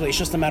sold eventually. It's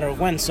just a matter of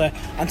when. So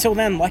until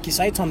then, like you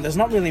say, Tom, there's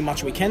not really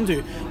much we can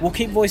do. We'll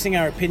keep voicing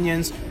our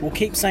opinions. We'll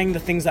keep saying the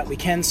things that we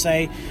can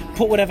say.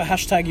 Put whatever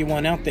hashtag you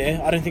want out there.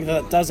 I don't think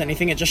that does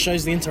anything. It just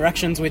shows the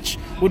interactions, which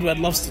Woodward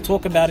loves to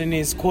talk about in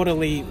his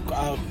quarterly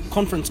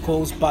conference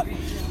calls. But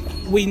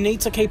we need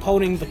to keep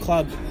holding the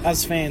club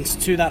as fans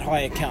to that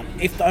high account.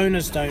 If the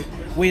owners don't,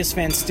 we as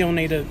fans still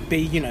need to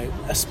be,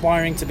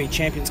 aspiring to be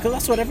champions, because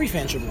that's what every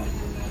fan should want.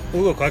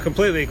 Well, look, I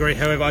completely agree.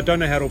 However, I don't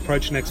know how to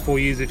approach the next 4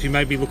 years. If you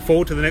maybe look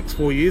forward to the next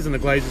 4 years and the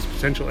Glazers'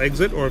 potential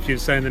exit, or if you're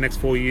saying the next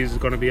 4 years is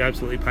going to be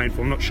absolutely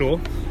painful. I'm not sure.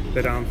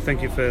 But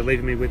thank you for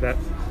leaving me with that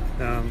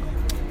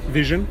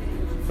vision.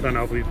 I don't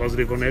know if it'll be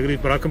positive or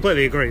negative, but I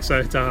completely agree, so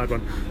it's a hard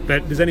one.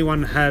 But does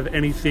anyone have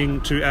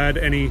anything to add,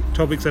 any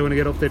topics they want to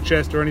get off their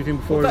chest or anything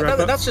before we wrap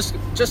up? That's just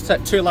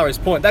to Larry's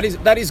point. That is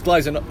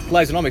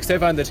Glazonomics.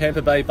 They've owned the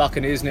Tampa Bay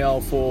Buccaneers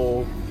now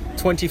for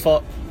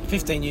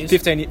 15 years.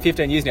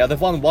 15 years now. They've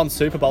won one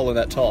Super Bowl in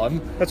that time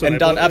And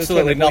done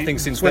absolutely nothing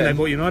since then. When they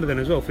bought United then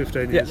as well,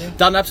 15 years. Yeah,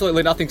 done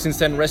absolutely nothing since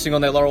then, resting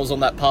on their laurels on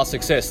that past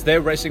success.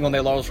 They're resting on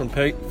their laurels from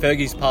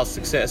Fergie's past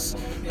success,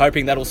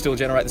 hoping that'll still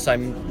generate the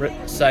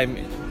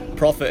same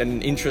profit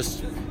and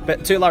interest.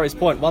 But to Larry's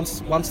point,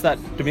 once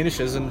that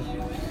diminishes and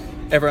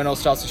everyone else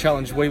starts to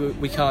challenge,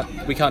 we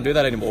can't do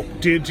that anymore.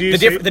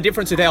 The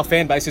difference with our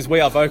fan base is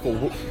we are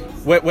vocal.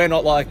 We're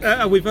not like...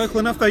 are we vocal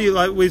enough though?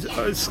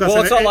 It's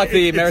not like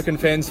the American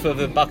fans for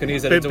the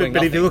Buccaneers that are doing nothing.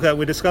 But if you look at it,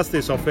 we discussed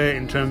this off air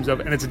in terms of,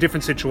 and it's a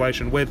different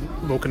situation. We're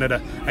looking at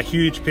a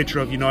huge picture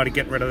of United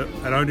getting rid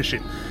of an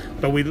ownership.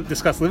 But we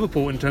discussed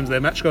Liverpool in terms of their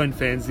match-going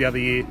fans the other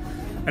year.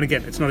 And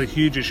again, it's not a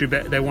huge issue,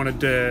 but they wanted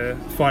to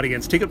fight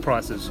against ticket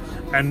prices.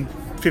 And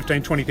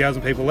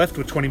 20,000 people left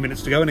with 20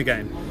 minutes to go in a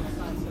game.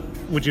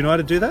 Would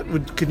United do that?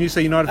 Can you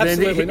see United fans?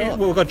 Absolutely not.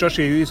 Well, we've got Josh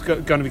here who's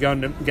going to be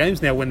going to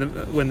games now when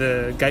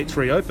the gates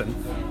reopen.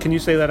 Can you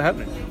see that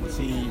happening?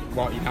 See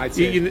what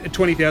United?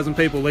 20,000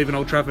 people leaving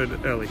Old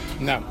Trafford early.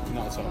 No,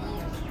 not at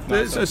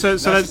all. So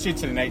that's due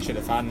to the nature of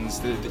the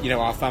fans.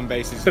 Our fan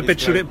base is.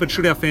 But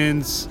should our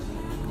fans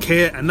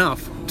care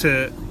enough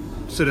to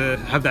sort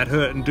of have that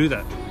hurt and do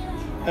that?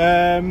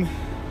 There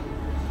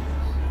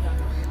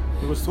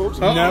was talks.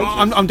 No,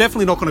 I'm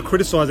definitely not going to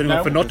criticise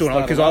anyone for not doing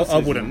it because I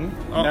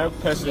wouldn't. No,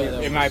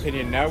 personally, in my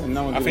opinion, no.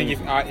 I think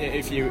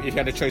if you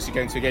had a choice of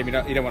going to a game, you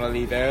don't want to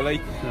leave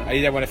early, and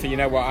you don't want to think,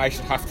 I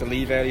should have to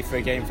leave early for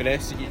a game for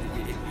this,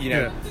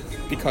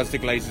 because the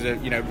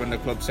Glazers run the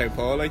club so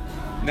poorly.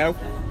 No.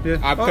 Yeah.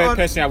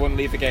 Personally, I wouldn't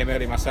leave the game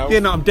early myself. Yeah,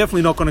 no, I'm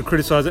definitely not going to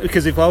criticise it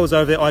because if I was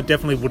over there, I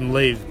definitely wouldn't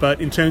leave. But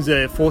in terms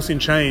of forcing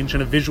change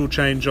and a visual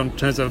change on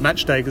terms of a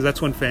match day, because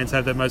that's when fans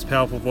have their most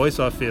powerful voice,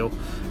 I feel,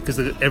 because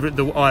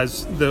the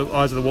eyes of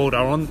the world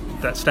are on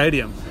that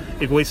stadium.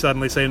 If we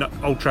suddenly see an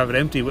Old Trafford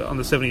empty on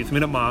the 70th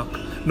minute mark,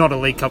 not a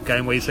League Cup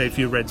game where you see a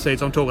few red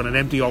seats, I'm talking an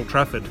empty Old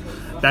Trafford.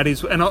 That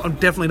is, and I'm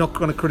definitely not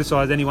going to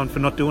criticise anyone for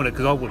not doing it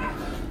because I wouldn't.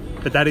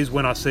 But that is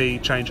when I see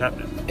change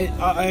happening.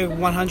 I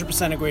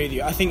 100% agree with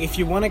you. I think if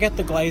you want to get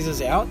the Glazers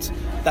out,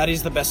 that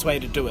is the best way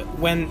to do it.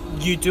 When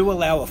you do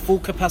allow a full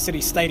capacity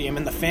stadium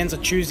and the fans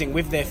are choosing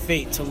with their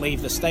feet to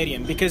leave the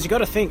stadium, because you got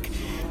to think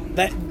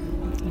that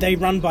they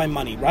run by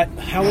money, right?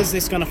 How is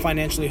this going to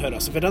financially hurt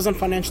us? If it doesn't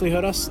financially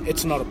hurt us,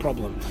 it's not a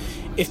problem.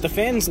 If the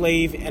fans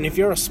leave and if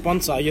you're a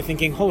sponsor, you're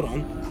thinking, hold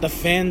on, the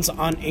fans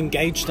aren't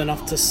engaged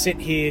enough to sit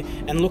here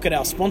and look at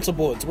our sponsor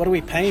boards. What are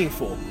we paying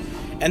for?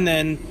 And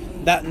then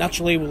that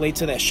naturally will lead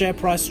to their share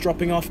price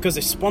dropping off because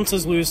if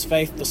sponsors lose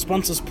faith, the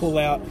sponsors pull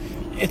out.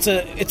 It's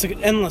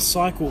an endless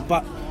cycle.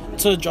 But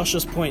to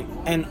Josh's point,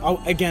 and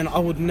I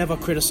would never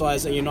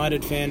criticise a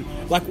United fan.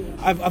 Like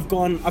I've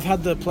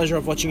had the pleasure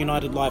of watching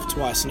United live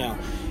twice now.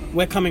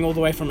 We're coming all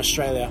the way from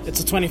Australia. It's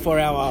a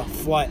 24-hour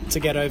flight to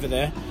get over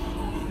there.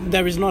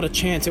 There is not a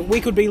chance. We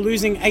could be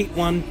losing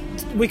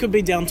 8-1. We could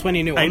be down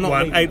 20-0.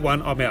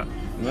 8-1, I'm out.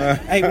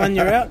 8-1,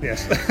 you're out?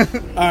 Yes.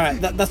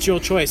 Alright, that's your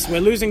choice. We're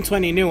losing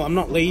 20-0, I'm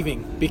not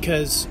leaving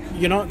because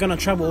you're not going to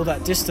travel all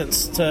that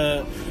distance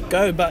to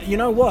go. But you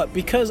know what?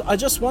 Because I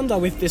just wonder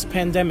with this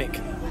pandemic,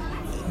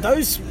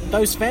 those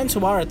fans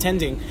who are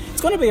attending,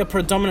 it's going to be a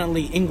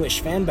predominantly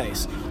English fan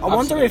base. I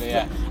wonder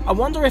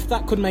if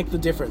that could make the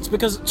difference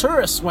because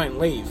tourists won't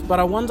leave. But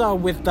I wonder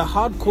with the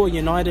hardcore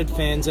United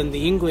fans and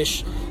the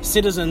English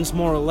citizens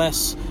more or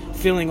less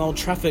filling Old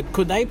Trafford,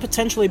 could they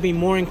potentially be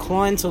more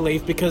inclined to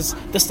leave because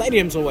the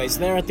stadium's always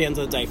there at the end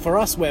of the day? For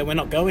us, where we're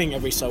not going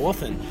every so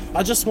often,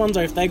 I just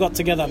wonder if they got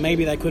together,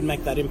 maybe they could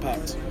make that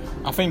impact.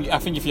 I think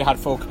if you had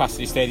full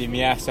capacity stadium,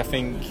 yes. I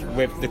think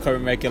with the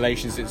current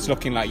regulations, it's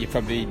looking like you're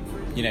probably,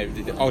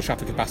 the Old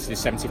Trafford capacity is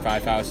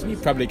 75,000. You're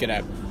probably going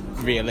to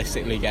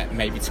realistically get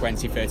maybe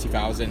 20,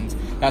 30,000.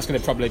 That's going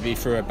to probably be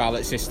through a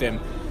ballot system.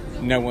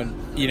 No one,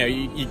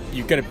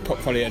 you're going to put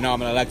probably an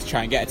arm and a leg to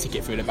try and get a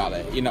ticket through the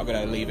ballot. You're not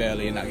going to leave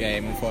early in that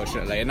game,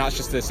 unfortunately. And that's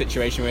just the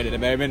situation we're in at the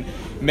moment.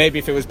 Maybe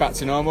if it was back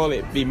to normal,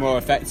 it'd be more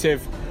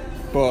effective.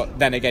 But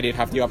then again, you'd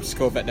have the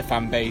obstacle that the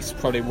fan base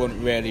probably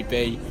wouldn't really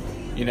be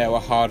you know, a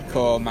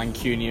hardcore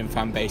Mancunian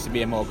fan base to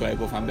be a more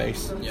global fan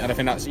base. Yeah. And I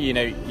think that's, you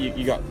know,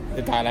 you got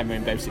the dilemma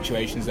in both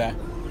situations there.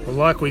 Well,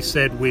 like we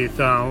said with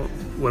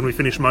when we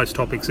finish most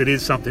topics, it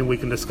is something we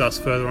can discuss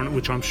further on,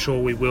 which I'm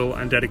sure we will,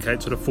 and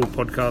dedicate sort of full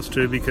podcast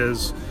to,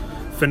 because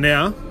for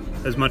now,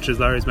 as much as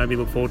Larry's maybe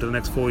look forward to the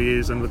next 4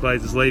 years and the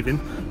Glazers leaving,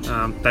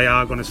 they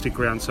are going to stick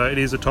around. So it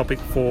is a topic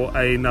for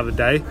another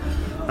day.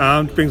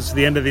 It brings us to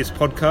the end of this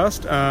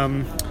podcast.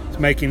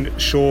 Making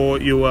sure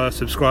you are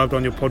subscribed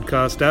on your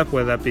podcast app,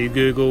 whether that be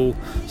Google,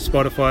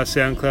 Spotify,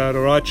 SoundCloud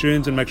or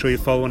iTunes, and make sure you're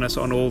following us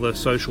on all the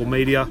social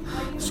media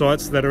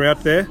sites that are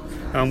out there.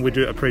 We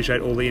do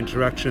appreciate all the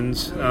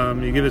interactions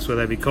you give us,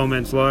 whether they be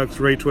comments, likes,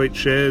 retweets,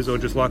 shares, or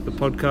just like the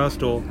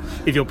podcast, or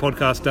if your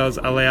podcast does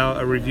allow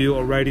a review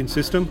or rating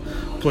system,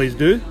 please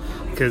do,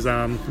 because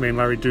me and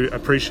Larry do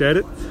appreciate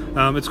it.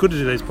 It's good to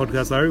do these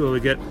podcasts, Larry, where we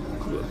get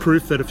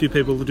proof that a few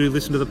people do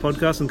listen to the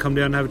podcast and come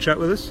down and have a chat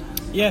with us.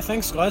 Yeah,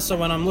 thanks guys. So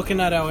when I'm looking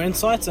at our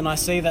insights and I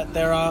see that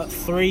there are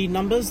 3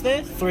 numbers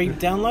there, 3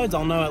 downloads,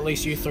 I'll know at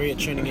least you 3 are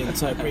tuning in,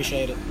 so I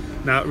appreciate it.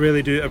 No,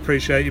 really do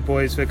appreciate you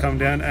boys for coming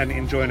down and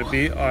enjoying a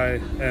beer.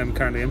 I am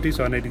currently empty,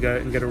 so I need to go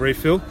and get a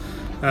refill.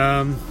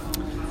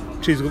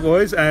 Cheers,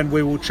 boys, and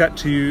we will chat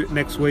to you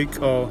next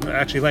week, or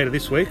actually later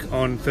this week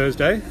on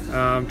Thursday,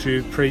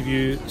 to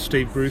preview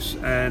Steve Bruce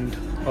and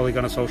Ole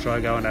Gunnar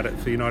Solskjaer going at it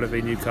for United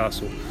v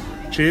Newcastle.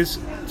 Cheers,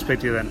 speak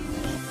to you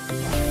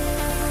then.